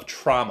lot of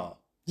trauma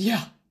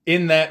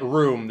in that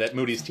room that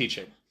Moody's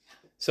teaching.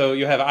 So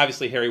you have,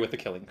 obviously, Harry with the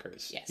killing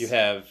curse. Yes. You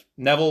have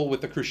Neville with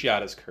the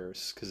Cruciatus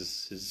curse,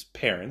 because his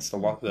parents,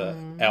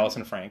 the Alice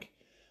and Frank,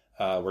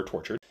 were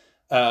tortured.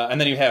 And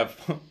then you have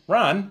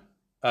Ron,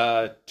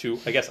 to,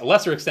 I guess, a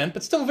lesser extent,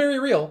 but still very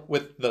real,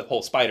 with the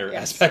whole spider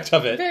aspect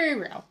of it. Very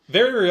real.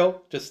 Very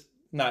real, just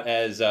not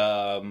as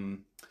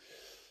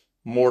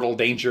mortal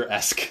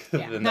danger-esque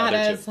than the not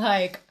other as,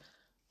 like,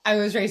 I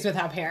was raised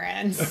without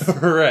parents.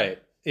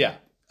 Right, yeah.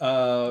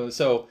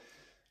 So,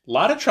 a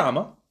lot of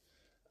trauma.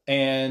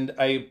 And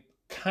I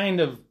kind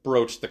of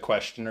broached the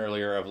question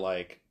earlier of,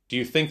 like, do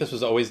you think this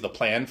was always the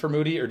plan for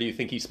Moody? Or do you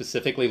think he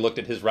specifically looked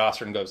at his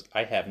roster and goes,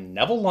 I have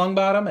Neville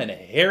Longbottom and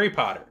Harry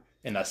Potter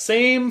in the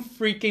same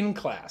freaking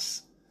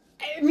class.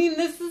 I mean,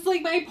 this is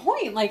like my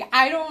point. Like,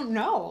 I don't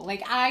know.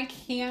 Like, I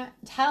can't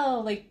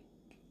tell. Like,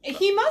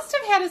 he must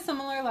have had a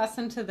similar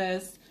lesson to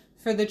this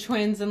for the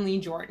twins and Lee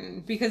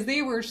Jordan, because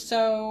they were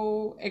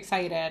so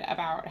excited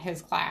about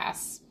his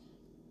class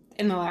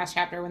in the last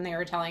chapter when they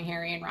were telling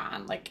Harry and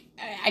Ron. Like,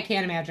 I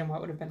can't imagine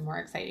what would have been more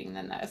exciting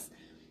than this.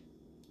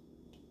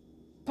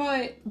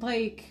 But,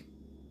 like,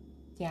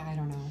 yeah, I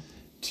don't know.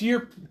 To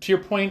your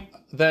point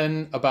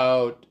then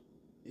about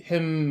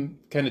him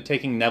kind of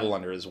taking Neville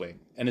under his wing,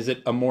 and is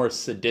it a more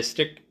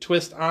sadistic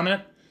twist on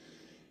it?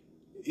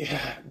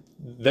 Yeah,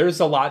 there's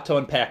a lot to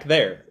unpack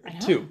there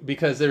too,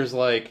 because there's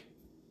like,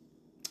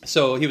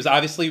 so he was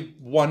obviously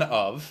one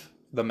of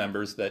the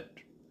members that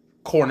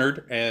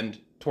cornered and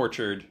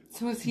tortured.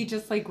 So is he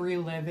just like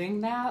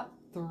reliving that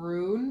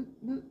through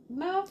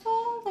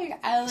Neville?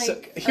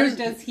 Or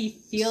does he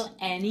feel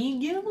any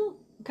guilt?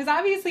 Because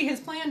obviously his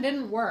plan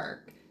didn't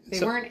work. They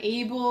weren't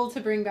able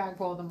to bring back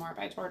Voldemort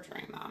by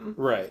torturing them.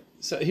 Right.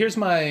 So here's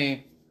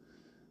my,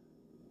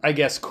 I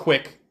guess,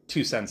 quick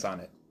 2 cents on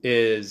it.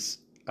 Is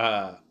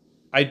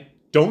I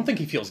don't think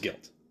he feels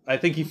guilt. I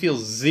think he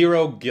feels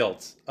zero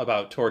guilt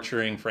about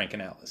torturing Frank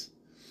and Alice.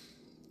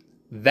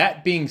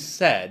 That being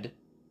said,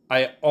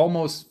 I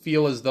almost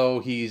feel as though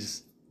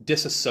he's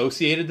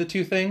disassociated the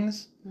two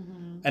things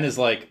and is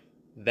like,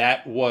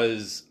 that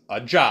was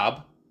a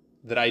job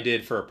that I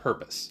did for a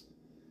purpose.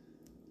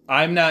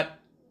 I'm not...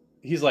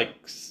 He's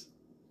like,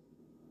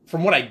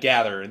 from what I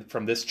gather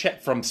from this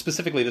from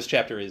specifically this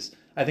chapter is,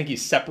 I think he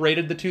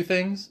separated the two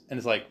things and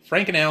is like,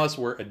 Frank and Alice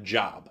were a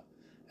job,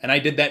 and I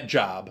did that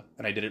job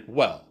and I did it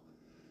well.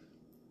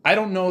 I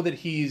don't know that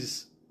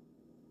he's,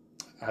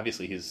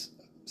 obviously he's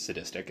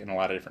sadistic in a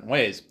lot of different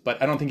ways,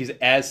 but I don't think he's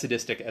as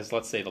sadistic as,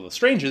 let's say, the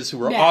Lestranges, who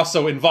were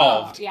also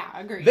involved. Oh, yeah,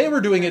 agreed. They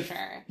were doing it,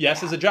 sure.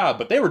 as a job,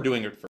 but they were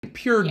doing it for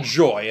pure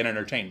joy and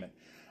entertainment.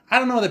 I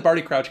don't know that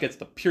Barty Crouch gets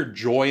the pure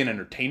joy and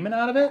entertainment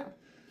out of it.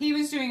 He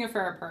was doing it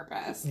for a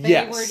purpose.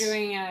 They were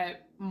doing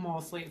it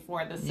mostly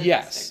for the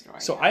sadistic joy.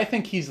 So I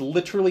think he's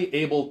literally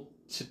able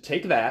to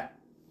take that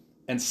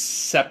and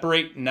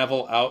separate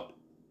Neville out.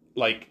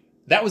 Like,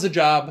 that was a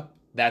job,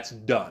 that's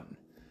done.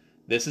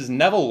 This is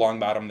Neville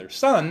Longbottom, their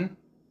son.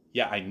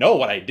 Yeah, I know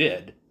what I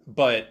did,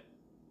 but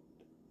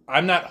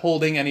I'm not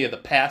holding any of the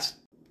past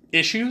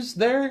issues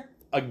there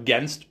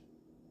against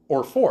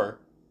or for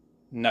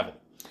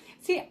Neville.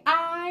 See,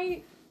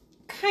 I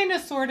kind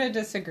of sort of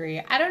disagree.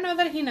 I don't know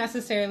that he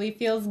necessarily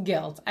feels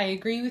guilt. I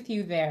agree with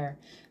you there.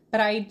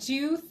 But I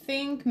do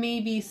think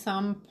maybe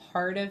some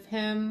part of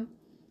him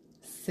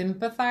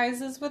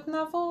sympathizes with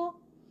Neville.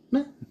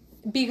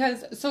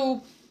 Because,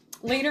 so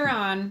later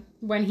on,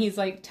 when he's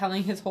like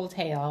telling his whole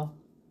tale,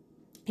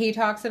 he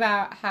talks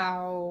about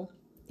how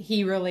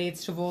he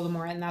relates to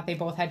Voldemort and that they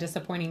both had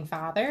disappointing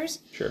fathers.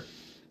 Sure.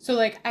 So,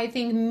 like, I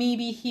think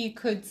maybe he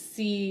could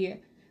see,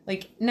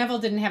 like, Neville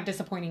didn't have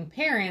disappointing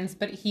parents,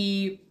 but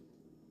he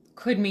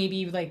could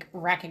maybe, like,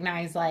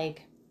 recognize,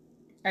 like,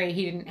 all right,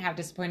 he didn't have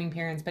disappointing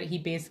parents, but he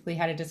basically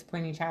had a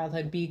disappointing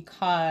childhood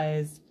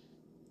because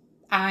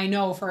I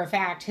know for a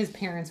fact his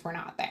parents were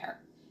not there.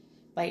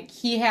 Like,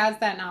 he has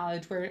that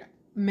knowledge where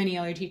many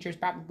other teachers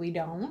probably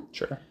don't.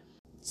 Sure.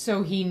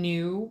 So he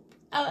knew,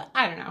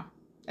 I don't know.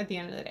 At the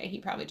end of the day, he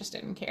probably just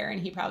didn't care,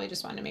 and he probably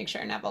just wanted to make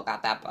sure Neville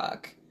got that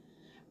book.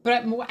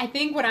 But I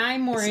think what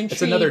I'm more intrigued by...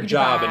 It's another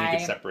job, and you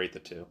can separate the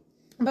two.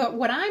 But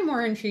what I'm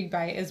more intrigued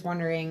by is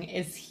wondering,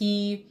 is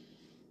he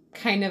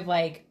kind of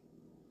like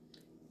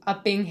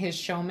upping his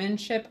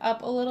showmanship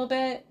up a little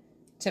bit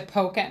to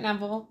poke at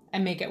Neville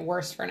and make it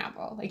worse for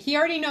Neville? Like, he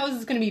already knows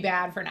it's going to be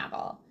bad for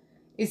Neville.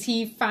 Is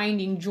he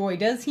finding joy?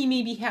 Does he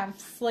maybe have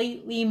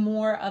slightly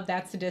more of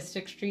that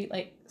sadistic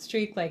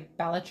streak like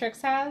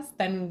Bellatrix has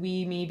than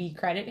we maybe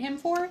credit him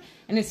for?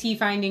 And is he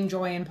finding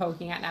joy in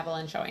poking at Neville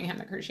and showing him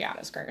the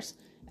Cruciatus Curse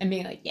and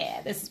being like,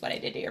 yeah, this is what I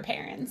did to your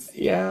parents?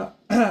 Yeah,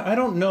 I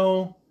don't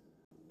know.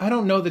 I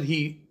don't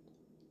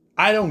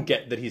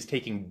get that he's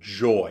taking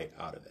joy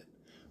out of it.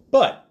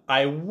 But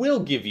I will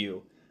give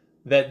you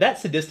that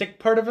sadistic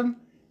part of him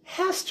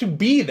has to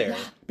be there,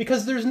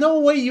 because there's no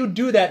way you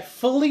do that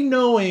fully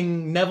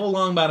knowing Neville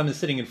Longbottom is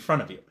sitting in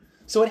front of you.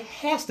 So it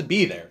has to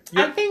be there.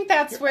 I think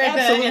that's where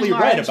the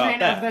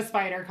enlargement of the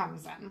spider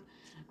comes in.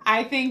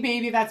 I think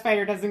maybe that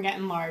spider doesn't get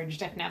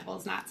enlarged if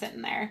Neville's not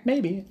sitting there.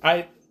 Maybe.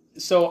 I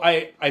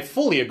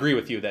fully agree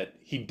with you that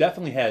he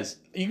definitely has...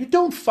 You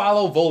don't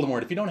follow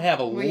Voldemort if you don't have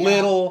a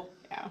little...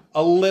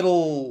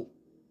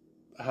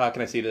 How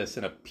can I say this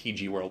in a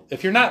PG world?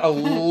 If you're not a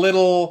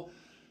little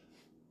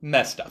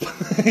messed up.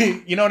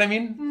 You know what I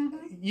mean? Mm-hmm.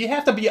 You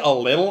have to be a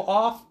little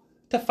off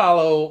to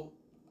follow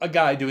a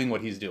guy doing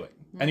what he's doing.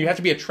 Mm-hmm. And you have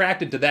to be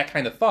attracted to that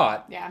kind of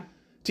thought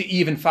to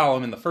even follow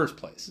him in the first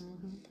place.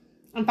 Mm-hmm.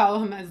 And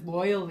follow him as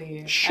loyally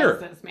as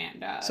this man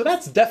does. So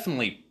that's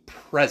definitely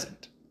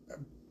present.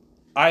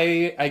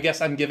 I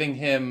guess I'm giving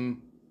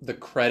him the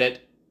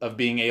credit of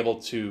being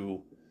able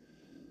to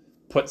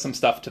put some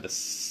stuff to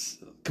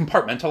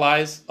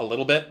compartmentalize a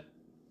little bit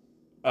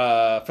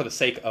for the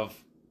sake of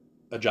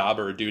a job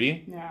or a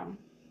duty. Yeah.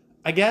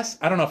 I guess.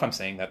 I don't know if I'm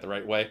saying that the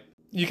right way.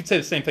 You could say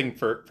the same thing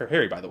for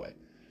Harry, by the way.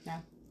 Yeah.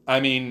 I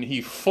mean,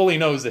 he fully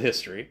knows the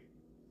history.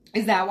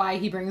 Is that why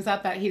he brings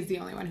up that he's the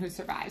only one who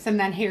survives? And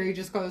then Harry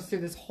just goes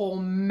through this whole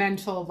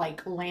mental,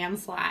 like,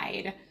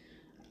 landslide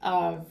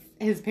of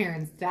his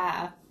parents'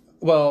 death.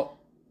 Well,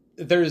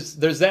 there's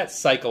that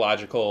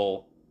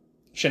psychological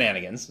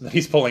shenanigans that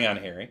he's pulling on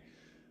Harry.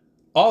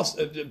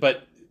 Also,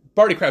 but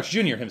Barty Crouch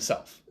Jr.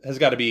 himself has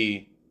got to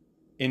be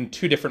in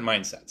two different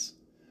mindsets.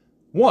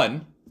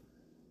 One,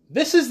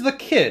 this is the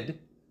kid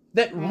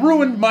that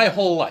ruined my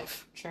whole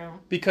life. True.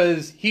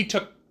 Because he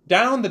took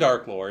down the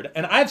Dark Lord,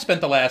 and I've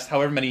spent the last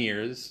however many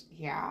years,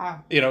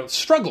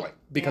 struggling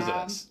because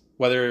of this.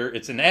 Whether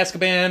it's in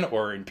Azkaban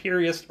or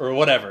Imperius or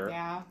whatever.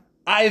 Yeah.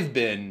 I've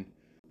been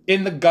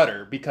in the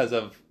gutter because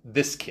of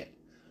this kid.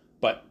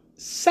 But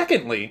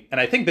secondly, and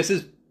I think this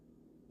is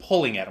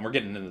pulling at him, we're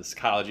getting into the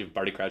psychology of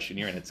Barty Crouch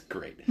Jr., and it's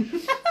great.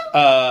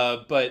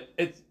 But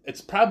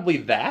it's probably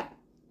that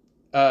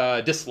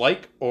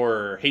dislike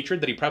or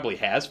hatred that he probably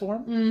has for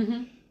him.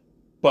 Mm-hmm.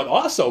 But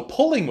also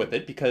pulling with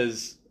it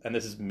because, and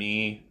this is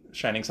me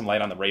shining some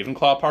light on the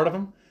Ravenclaw part of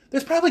him,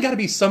 there's probably got to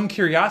be some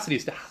curiosity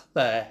as to how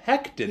the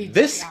heck did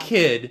this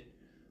kid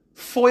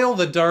foil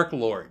the Dark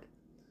Lord?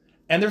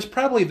 And there's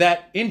probably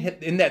that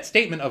in that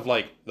statement of,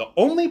 like, the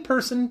only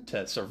person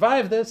to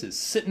survive this is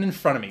sitting in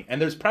front of me.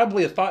 And there's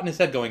probably a thought in his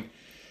head going,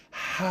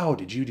 how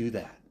did you do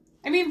that?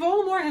 I mean,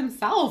 Voldemort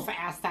himself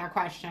asked that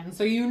question.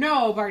 So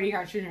Barty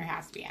Crouch Jr.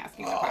 has to be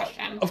asking the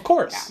question. Of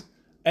course.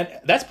 Yeah.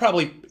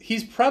 And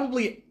he's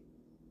probably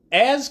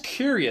as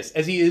curious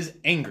as he is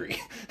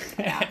angry.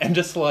 Yeah. And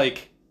just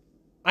like,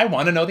 I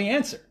want to know the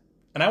answer.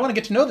 And I want to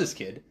get to know this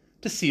kid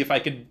to see if I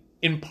could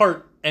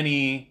impart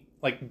any,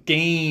 like,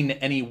 gain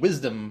any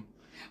wisdom.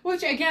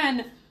 Which,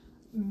 again,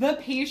 the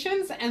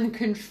patience and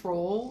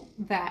control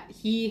that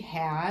he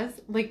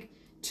has, like,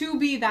 to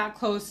be that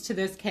close to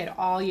this kid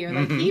all year.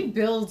 Like, he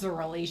builds a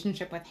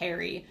relationship with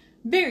Harry,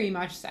 very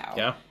much so.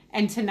 Yeah.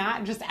 And to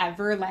not just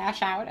ever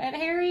lash out at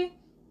Harry,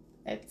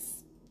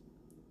 it's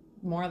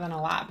more than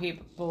a lot of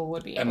people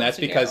would be able to do. And that's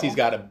because he's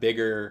got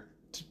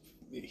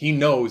he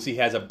knows he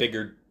has a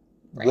bigger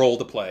role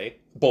to play,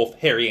 both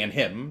Harry and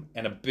him,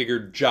 and a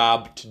bigger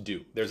job to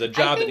do. There's a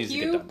job that needs to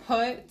get done. I think you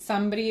put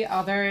somebody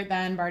other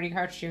than Barty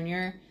Crouch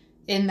Jr.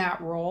 in that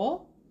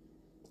role,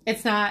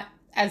 it's not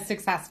as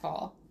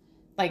successful.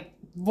 Like,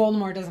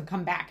 Voldemort doesn't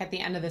come back at the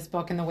end of this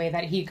book in the way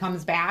that he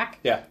comes back.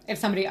 Yeah. If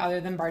somebody other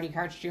than Barty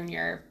Crouch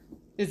Jr.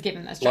 is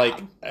given this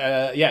job.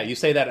 Like, you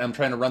say that, and I'm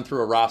trying to run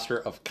through a roster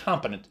of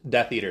competent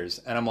Death Eaters,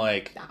 and I'm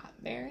like, not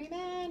very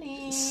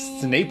many.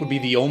 Snape would be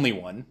the only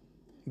one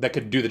that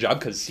could do the job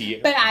because he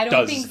but I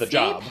don't does think the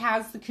Snape job.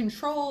 has the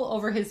control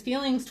over his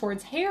feelings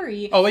towards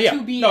Harry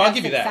to be I'll as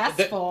give you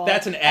successful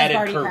that's an added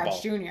as Barty curveball.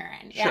 Crouch Jr.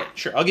 And,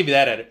 Sure, I'll give you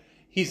that added.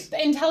 He's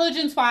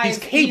intelligence-wise, he's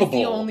capable.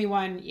 He's the only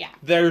one,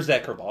 There's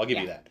that curveball. I'll give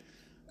you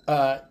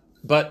that.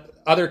 But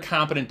other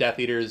competent Death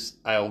Eaters,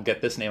 I'll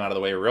get this name out of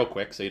the way real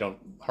quick so you don't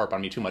harp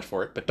on me too much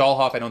for it. But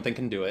Dollhoff, I don't think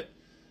can do it.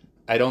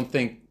 I don't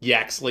think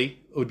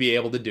Yaxley would be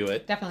able to do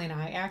it. Definitely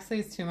not.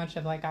 Yaxley's too much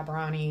of like a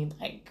brawny,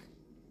 like...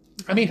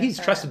 I mean, he's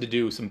trusted to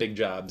do some big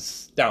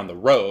jobs down the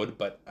road,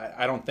 but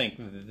I don't think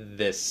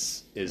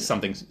this is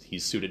something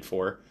he's suited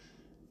for.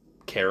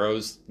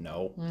 Carrows,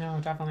 no. No,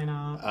 definitely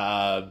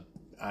not.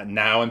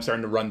 Now I'm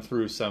starting to run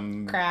through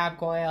some... Crab,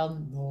 Goyle,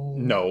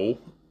 no.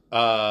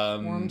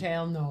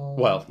 Wormtail, no.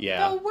 Well,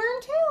 yeah. Though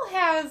Wormtail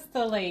has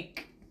the,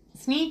 like,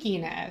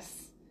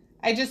 sneakiness.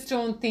 I just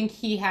don't think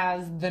he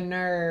has the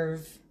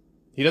nerve...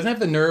 He doesn't have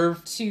the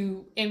nerve...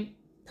 to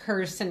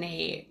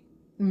impersonate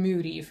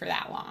Moody for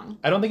that long.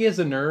 I don't think he has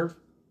the nerve,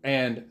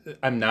 and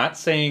I'm not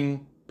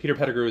saying Peter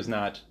Pettigrew is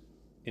not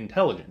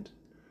intelligent,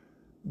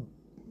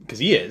 because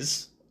he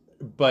is,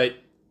 but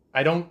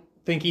I don't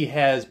think he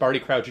has Barty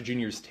Crouch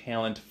Jr.'s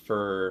talent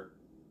for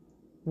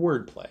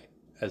wordplay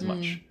as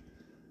much.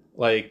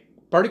 Like,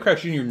 Barty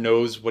Crouch Jr.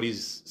 knows what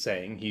he's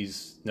saying. He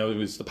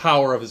knows the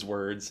power of his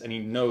words, and he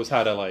knows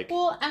how to, like...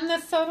 Well, and the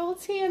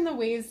subtlety in the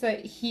ways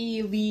that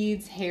he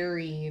leads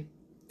Harry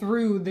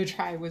through the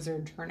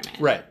Triwizard Tournament.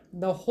 Right.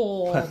 The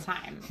whole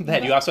time.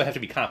 That you also have to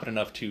be competent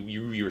enough to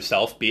you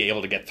yourself be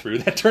able to get through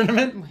that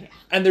tournament. Yeah.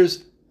 And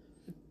there's,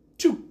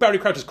 to Barty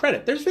Crouch's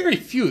credit, there's very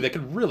few that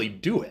could really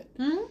do it.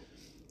 Mm-hmm.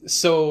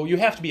 So you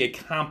have to be a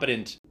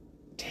competent,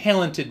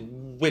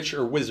 talented witch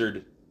or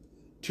wizard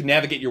to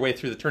navigate your way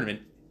through the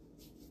tournament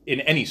in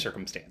any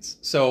circumstance.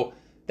 So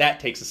that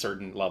takes a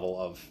certain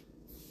level of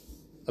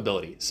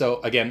ability.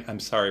 So again, I'm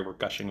sorry we're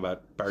gushing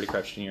about Barty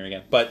Crouch Jr.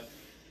 again, but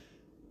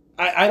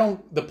I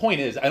don't, the point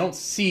is, I don't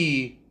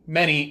see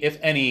many, if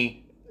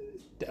any,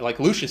 like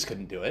Lucius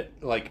couldn't do it,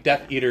 like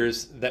Death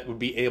Eaters that would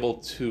be able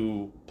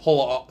to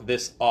pull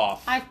this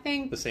off. I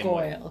think the same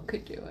Goyle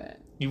could do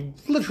it. You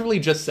literally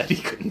just said he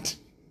couldn't,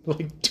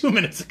 like 2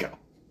 minutes ago.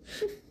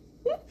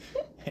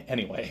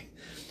 Anyway.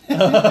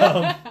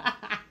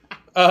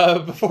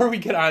 Before we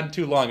get on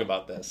too long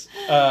about this,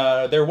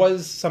 there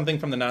was something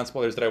from the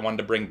non-spoilers that I wanted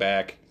to bring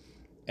back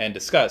and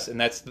discuss, and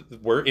that's,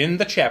 we're in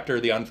the chapter,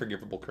 The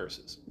Unforgivable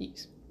Curses.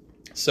 Yes.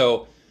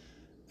 So,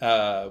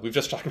 we've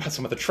just talked about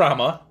some of the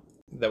trauma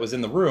that was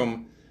in the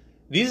room.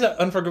 these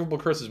unforgivable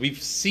curses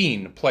we've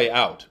seen play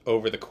out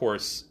over the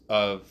course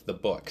of the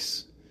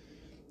books.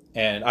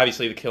 And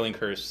obviously the Killing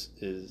Curse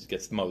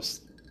gets the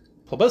most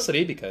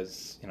publicity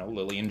because,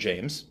 Lily and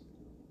James,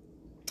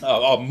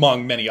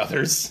 among many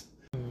others.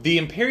 The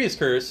Imperius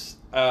Curse,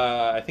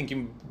 I think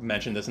you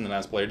mentioned this in the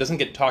non-spoiler, doesn't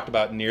get talked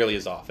about nearly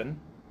as often.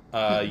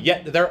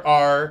 Yet there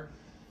are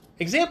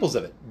examples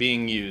of it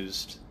being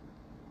used,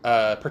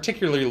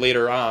 particularly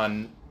later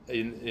on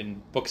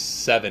in Book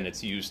 7.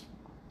 It's used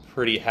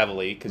pretty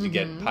heavily because you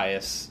get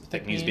Pius,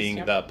 thinking he's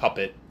being the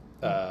puppet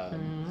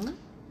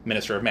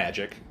Minister of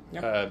Magic,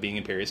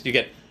 being Imperius. You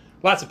get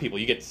lots of people.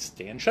 You get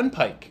Stan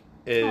Shunpike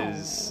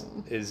is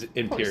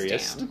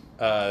Imperius.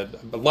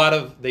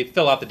 They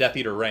fill out the Death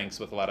Eater ranks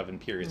with a lot of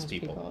Imperius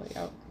people.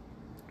 Yep.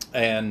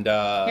 And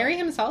Harry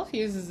himself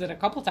uses it a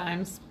couple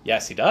times.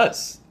 Yes, he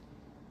does.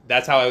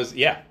 That's how I was.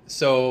 Yeah.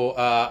 So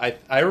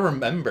I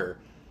remember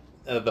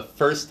the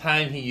first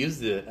time he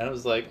used it, and I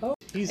was like, "Oh,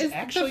 he's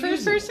actually." The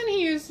first person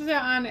he uses it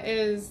on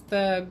is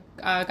the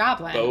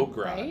goblin.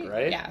 Bogrod,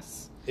 right?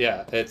 Yes.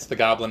 Yeah, it's the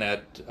goblin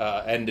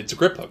and it's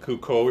Griphook who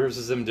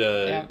coerces him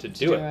to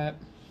do it.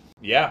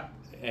 Yeah,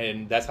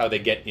 and that's how they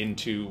get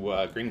into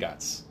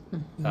Gringotts.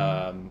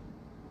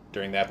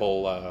 During that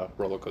whole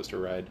roller coaster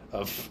ride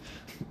of,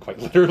 quite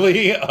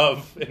literally,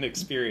 of an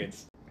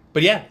experience.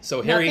 But yeah,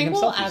 so Harry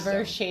himself Nothing will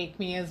ever shake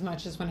me as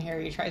much as when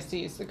Harry tries to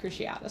use the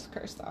Cruciatus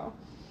Curse, though.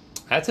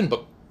 That's in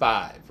Book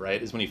 5,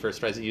 right? Is when he first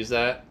tries to use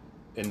that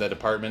in the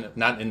department,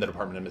 not in the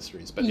Department of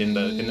Mysteries, but in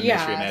the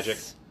Ministry of Magic.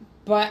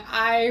 But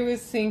I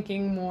was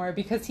thinking more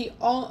because he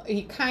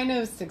kind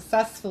of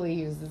successfully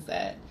uses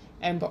it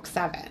in Book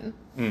 7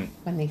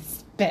 when they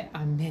spit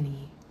on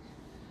Minnie,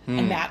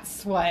 and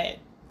that's what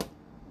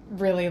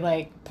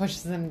really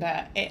pushes him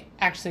to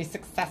actually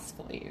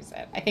successfully use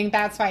it. I think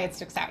that's why it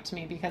sticks out to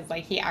me because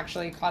he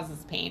actually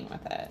causes pain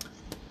with it.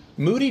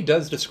 Moody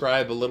does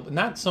describe a little bit,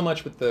 not so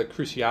much with the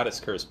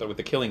Cruciatus Curse, but with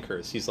the Killing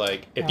Curse. He's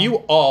like, if you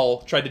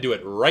all tried to do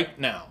it right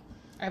now,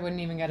 I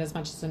wouldn't even get as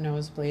much as a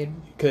nosebleed.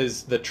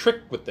 Because the trick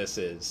with this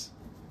is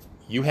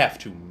you have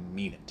to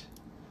mean it.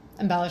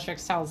 And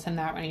Bellatrix tells him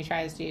that when he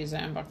tries to use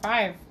it in Book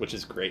 5. Which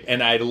is great.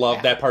 And I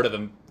love that part of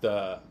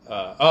I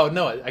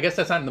guess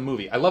that's not in the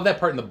movie. I love that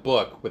part in the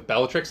book with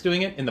Bellatrix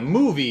doing it. In the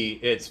movie,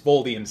 it's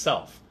Voldy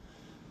himself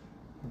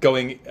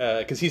going,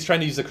 because he's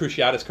trying to use the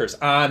Cruciatus Curse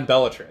on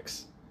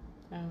Bellatrix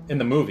in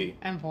the movie.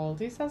 And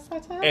Voldy says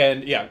that to him?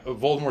 And yeah,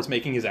 Voldemort's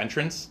making his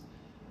entrance.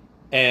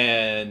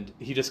 And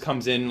he just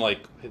comes in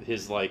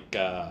his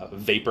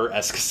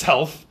vapor-esque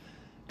self,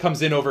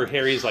 comes in over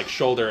Harry's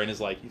shoulder and is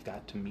like, "You've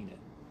got to mean it.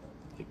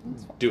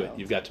 Do it.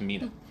 You've got to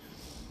mean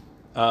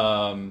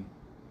it."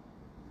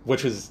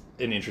 Which was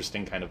an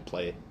interesting kind of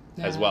play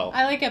as well.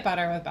 I like it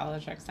better with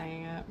Bellatrix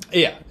saying it.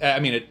 Yeah,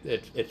 I mean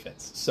it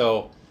fits.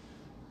 So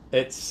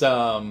it's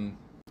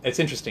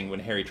interesting when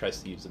Harry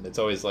tries to use it. It's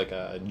always like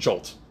a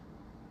jolt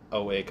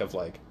awake of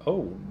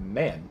oh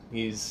man,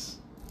 He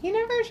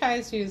never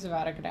tries to use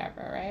Avada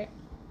Kedavra, right?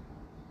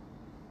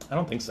 I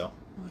don't think so.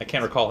 I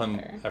can't recall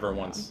him ever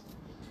once.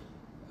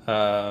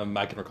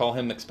 I can recall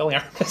him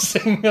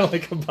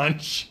Expelliarmusing a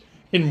bunch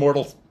in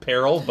Mortal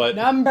Peril, but...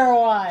 Number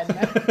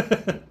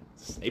 1!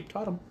 Snape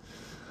taught him.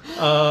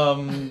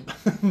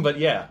 But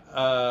yeah.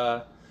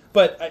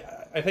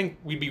 But I think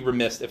we'd be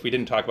remiss if we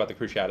didn't talk about the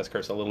Cruciatus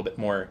Curse a little bit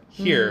more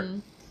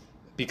here,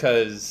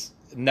 because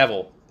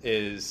Neville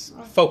is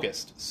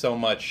focused so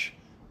much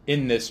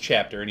in this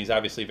chapter, and he's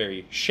obviously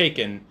very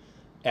shaken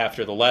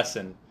after the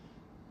lesson,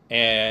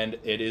 and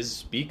it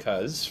is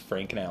because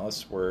Frank and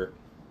Alice were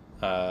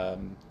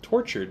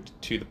tortured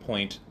to the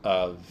point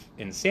of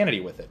insanity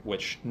with it,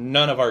 which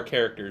none of our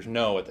characters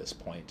know at this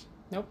point.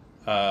 Nope.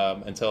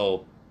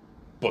 Until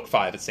Book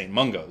 5 at St.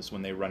 Mungo's,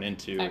 when they run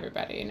into...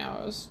 Everybody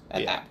knows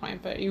at that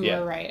point, but you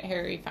were right.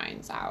 Harry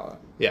finds out.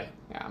 Yeah.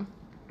 Yeah.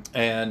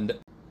 And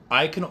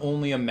I can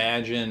only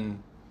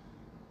imagine...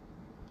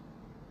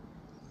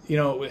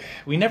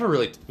 we haven't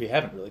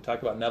really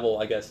talked about Neville,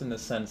 I guess, in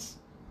this sense,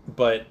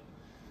 but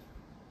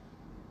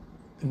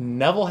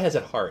Neville has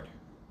it hard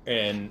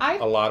in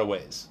a lot of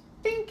ways.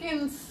 I think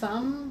in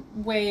some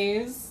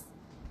ways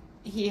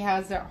he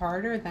has it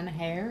harder than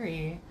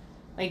Harry.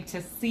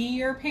 To see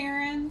your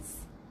parents,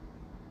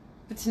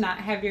 but to not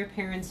have your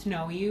parents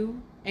know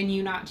you, and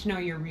you not to know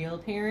your real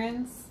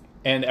parents.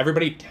 And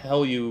everybody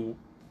tell you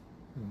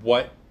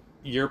what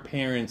your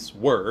parents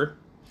were.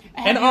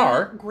 And your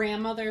are.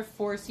 Grandmother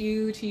force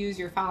you to use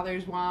your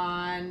father's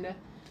wand.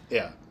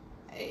 Yeah.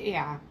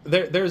 Yeah.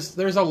 There's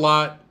a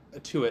lot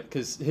to it,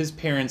 because his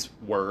parents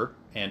were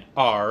and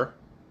are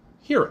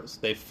heroes.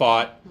 They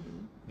fought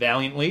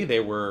valiantly. They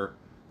were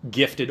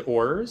gifted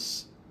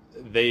Aurors.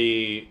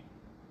 They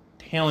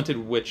talented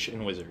witch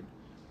and wizard.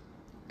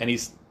 And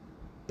he's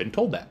been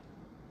told that.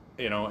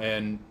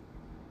 And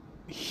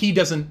he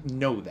doesn't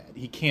know that.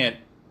 He can't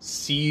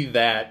see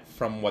that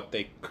from what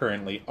they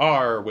currently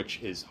are, which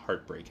is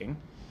heartbreaking.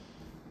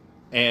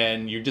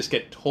 And you just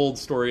get told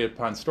story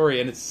upon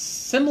story, and it's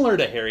similar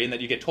to Harry in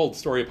that you get told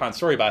story upon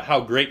story about how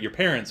great your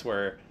parents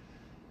were.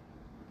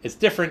 It's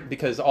different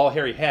because all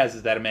Harry has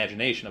is that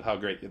imagination of how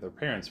great their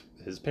parents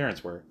his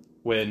parents were.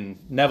 When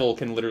Neville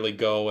can literally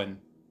go and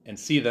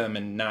see them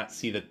and not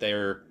see that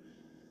they're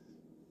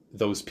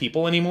those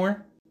people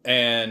anymore.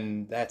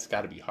 And that's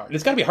got to be hard.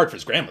 It's got to be hard for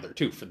his grandmother,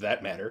 too, for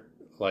that matter.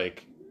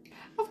 Like...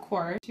 Of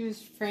course. She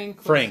was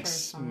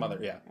Frank's mother,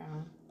 yeah.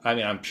 I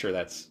mean, I'm sure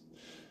that's...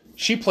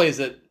 She plays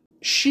it...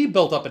 She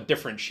built up a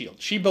different shield.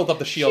 She built up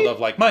the shield of,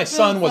 like, my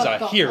son was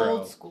a hero.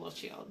 Old school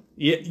shield.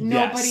 Yeah,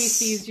 Nobody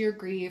sees your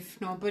grief.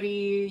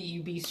 Nobody...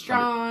 You be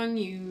strong.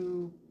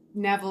 You...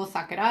 Neville,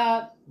 suck it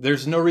up.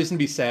 There's no reason to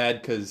be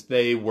sad because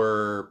they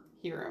were...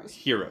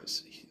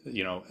 Heroes.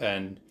 You know,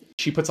 and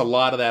she puts a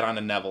lot of that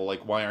onto Neville.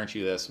 Like, why aren't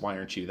you this? Why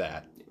aren't you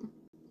that?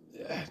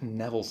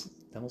 Neville's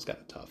got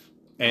it tough.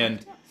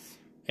 And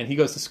he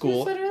goes to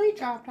school. He's literally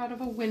dropped out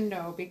of a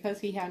window because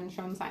he hadn't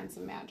shown signs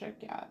of magic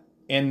yet.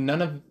 And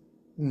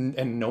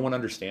no one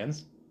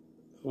understands,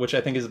 which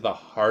I think is the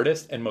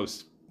hardest and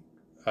most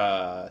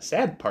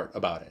sad part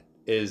about it,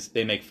 is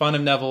they make fun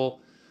of Neville,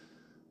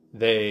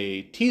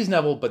 they tease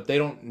Neville, but they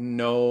don't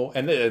know,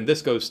 and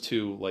this goes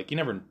to, like, you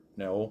never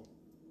know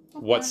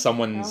what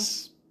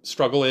someone's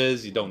struggle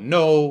is, you don't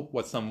know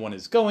what someone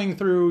is going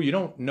through, you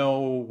don't know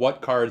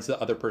what cards the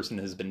other person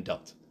has been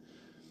dealt.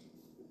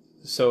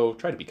 So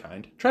try to be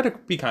kind. Try to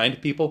be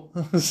kind, people.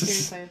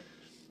 Seriously.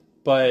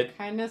 But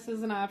kindness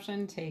is an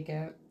option. Take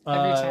it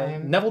every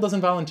time. Neville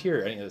doesn't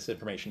volunteer any of this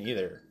information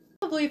either.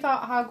 Probably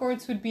thought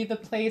Hogwarts would be the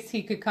place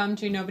he could come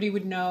to. Nobody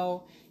would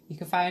know. He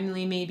could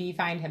finally maybe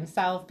find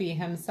himself, be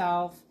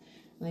himself.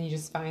 And then he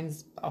just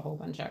finds a whole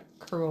bunch of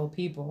cruel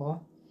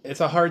people. It's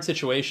a hard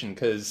situation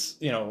because,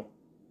 you know,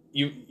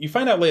 you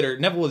find out later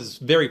Neville is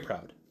very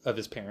proud of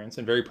his parents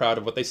and very proud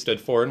of what they stood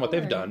for and what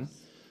they've done.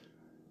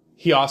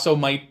 He also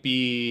might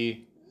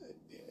be,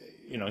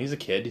 you know, he's a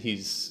kid.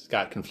 He's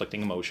got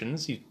conflicting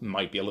emotions. He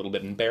might be a little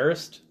bit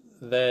embarrassed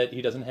that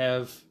he doesn't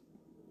have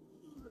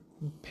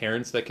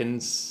parents that can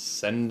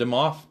send him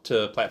off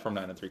to platform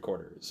 9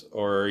 3/4.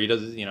 Or he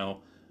does, you know,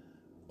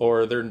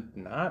 or they're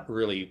not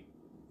really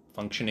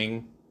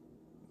functioning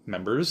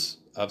members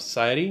of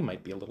society. He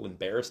might be a little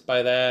embarrassed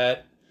by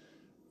that.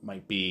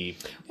 Might be,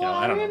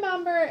 I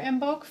remember in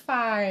book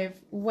 5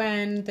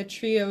 when the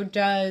trio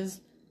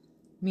does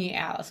meet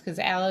Alice, because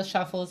Alice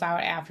shuffles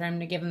out after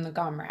him to give him the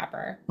gum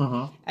wrapper.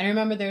 And I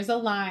remember there's a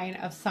line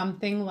of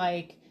something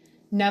like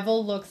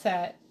Neville looks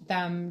at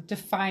them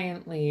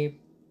defiantly,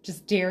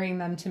 just daring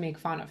them to make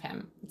fun of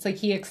him. It's like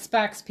he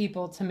expects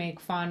people to make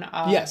fun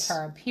of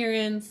her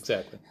appearance,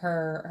 exactly,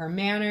 her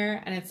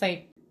manner, and it's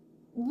like,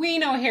 we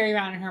know Harry,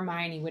 Ron, and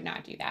Hermione would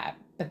not do that,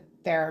 but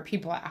there are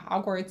people at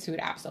Hogwarts who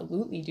would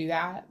absolutely do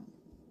that.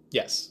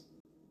 Yes.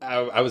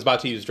 I was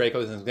about to use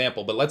Draco as an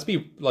example, but let's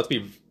be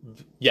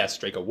yes,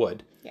 Draco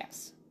would.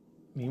 Yes.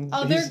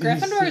 Other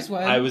Gryffindors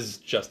would. I was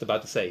just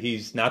about to say,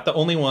 he's not the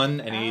only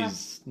one, and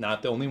he's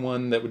not the only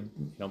one that would,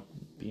 you know,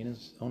 be in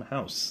his own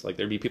house. Like,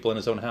 there'd be people in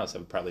his own house that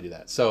would probably do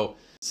that. So,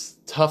 it's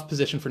a tough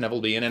position for Neville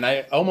to be in, and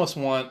I almost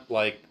want,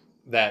 like,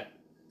 that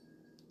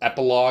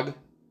epilogue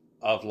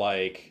of,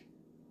 like,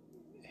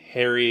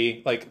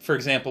 Harry, like, for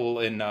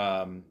example, in,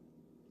 I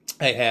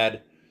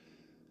had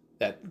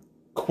that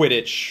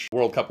Quidditch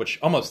World Cup, which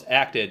almost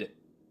acted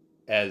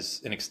as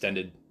an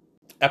extended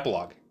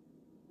epilogue.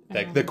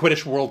 Like the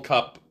Quidditch World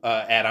Cup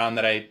add-on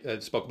that I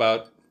spoke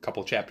about a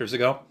couple of chapters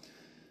ago,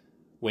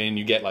 when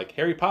you get like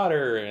Harry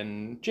Potter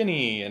and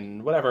Ginny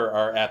and whatever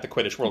are at the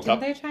Quidditch World Cup.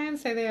 Didn't they try and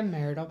say they have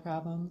marital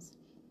problems?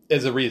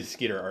 As a Reed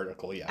Skeeter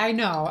article, yeah. I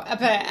know,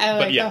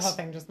 but yes. The whole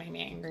thing just made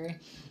me angry.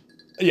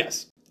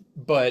 Yes,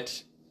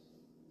 but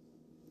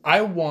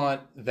I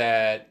want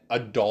that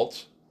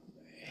adult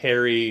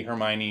Harry,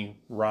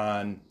 Hermione,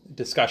 Ron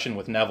discussion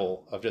with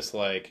Neville of just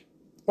like,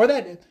 or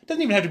that, it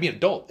doesn't even have to be an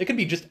adult. It could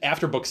be just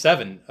after book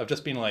 7 of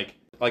just being like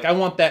I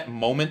want that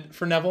moment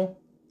for Neville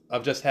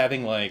of just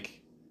having like,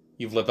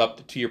 you've lived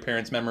up to your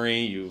parents'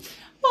 memory,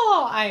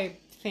 Well, I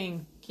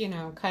think,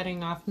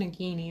 cutting off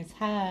Nagini's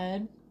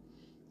head,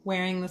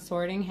 wearing the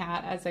sorting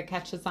hat as it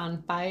catches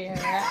on fire.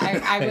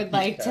 I would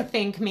like to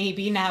think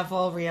maybe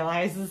Neville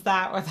realizes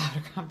that without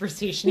a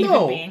conversation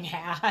even being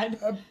had.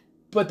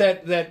 But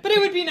but it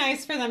would be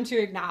nice for them to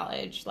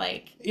acknowledge,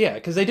 yeah,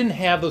 because they didn't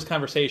have those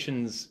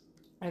conversations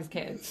as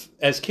kids,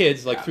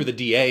 through the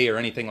DA or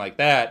anything like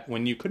that,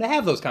 when you could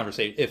have those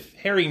conversations. If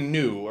Harry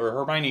knew or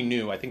Hermione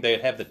knew, I think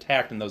they'd have the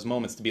tact in those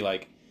moments to be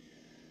like,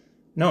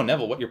 no,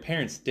 Neville, what your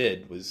parents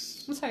did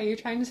was... I'm sorry, you're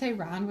trying to say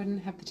Ron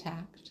wouldn't have the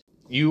tact?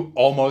 You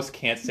almost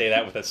can't say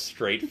that with a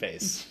straight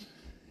face.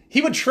 He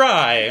would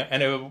try,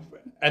 and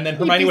then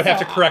Hermione would have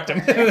to correct him.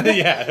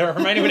 Yeah,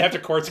 Hermione would have to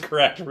course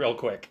correct real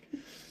quick.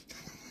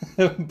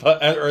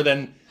 Or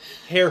then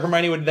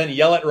Hermione would then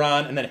yell at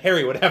Ron, and then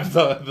Harry would have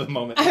the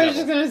moment. I was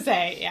just going to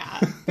say, yeah.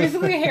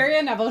 Basically, Harry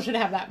and Neville should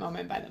have that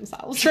moment by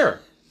themselves. Sure.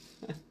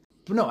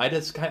 But no,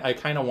 I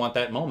kind of want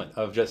that moment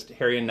of just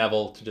Harry and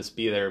Neville to just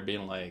be there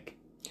being like...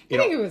 I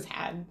think it was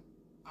had.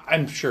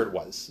 I'm sure it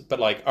was.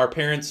 But our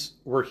parents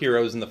were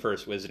heroes in the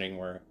first Wizarding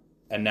War,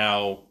 and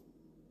now,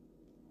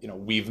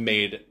 we've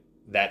made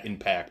that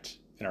impact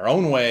in our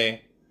own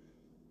way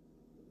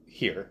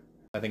here.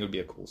 I think it would be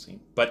a cool scene.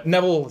 But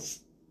Neville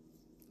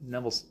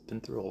Neville's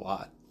been through a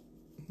lot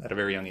at a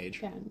very young age.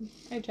 Yeah,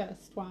 I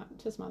just want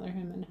to smother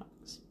him in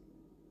hugs.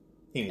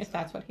 He needs if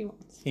that's what he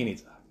wants. He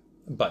needs a hug.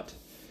 But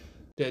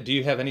do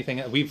you have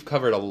anything? We've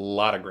covered a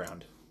lot of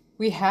ground.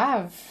 We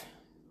have.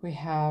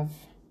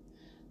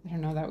 I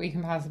don't know that we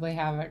can possibly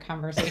have a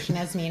conversation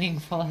as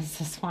meaningful as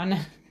this one.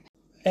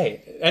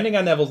 Hey, ending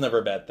on Neville's never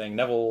a bad thing.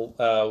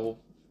 Neville,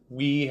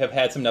 we have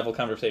had some Neville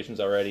conversations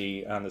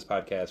already on this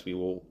podcast. We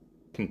will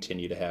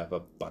continue to have a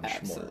bunch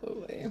more.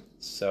 Absolutely.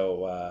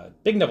 So,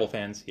 big Neville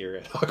fans here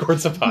at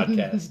Hogwarts a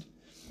Podcast.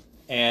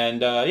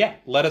 And,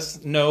 let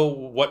us know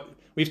what...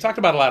 We've talked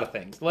about a lot of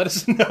things. Let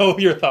us know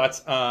your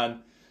thoughts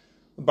on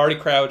Barty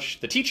Crouch,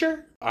 the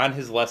teacher, on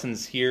his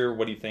lessons here.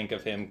 What do you think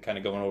of him kind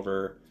of going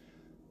over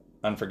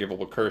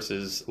unforgivable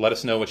curses? Let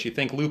us know what you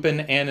think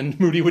Lupin and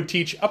Moody would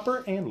teach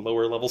upper and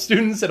lower level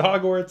students at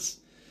Hogwarts.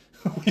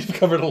 We've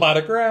covered a lot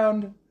of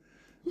ground.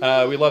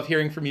 We love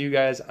hearing from you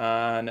guys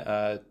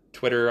on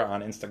Twitter,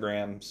 on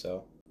Instagram,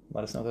 so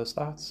let us know those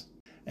thoughts.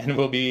 And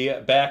we'll be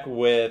back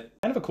with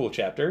kind of a cool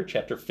chapter,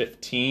 chapter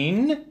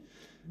 15.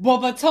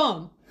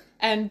 Beauxbatons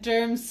and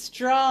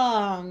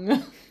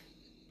Durmstrang.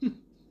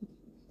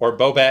 Or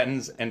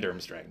Beauxbatons and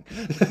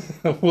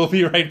Durmstrang. We'll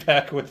be right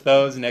back with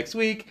those next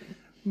week.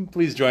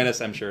 Please join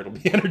us. I'm sure it'll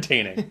be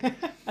entertaining.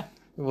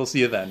 We'll see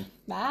you then.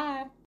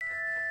 Bye.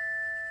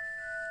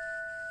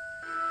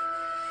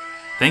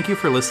 Thank you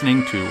for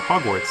listening to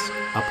Hogwarts,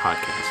 a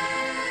Podcast.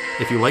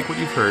 If you like what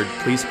you've heard,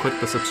 please click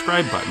the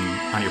subscribe button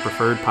on your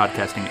preferred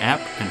podcasting app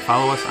and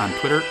follow us on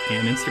Twitter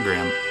and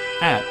Instagram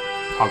at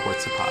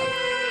Hogwarts a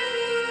Pod.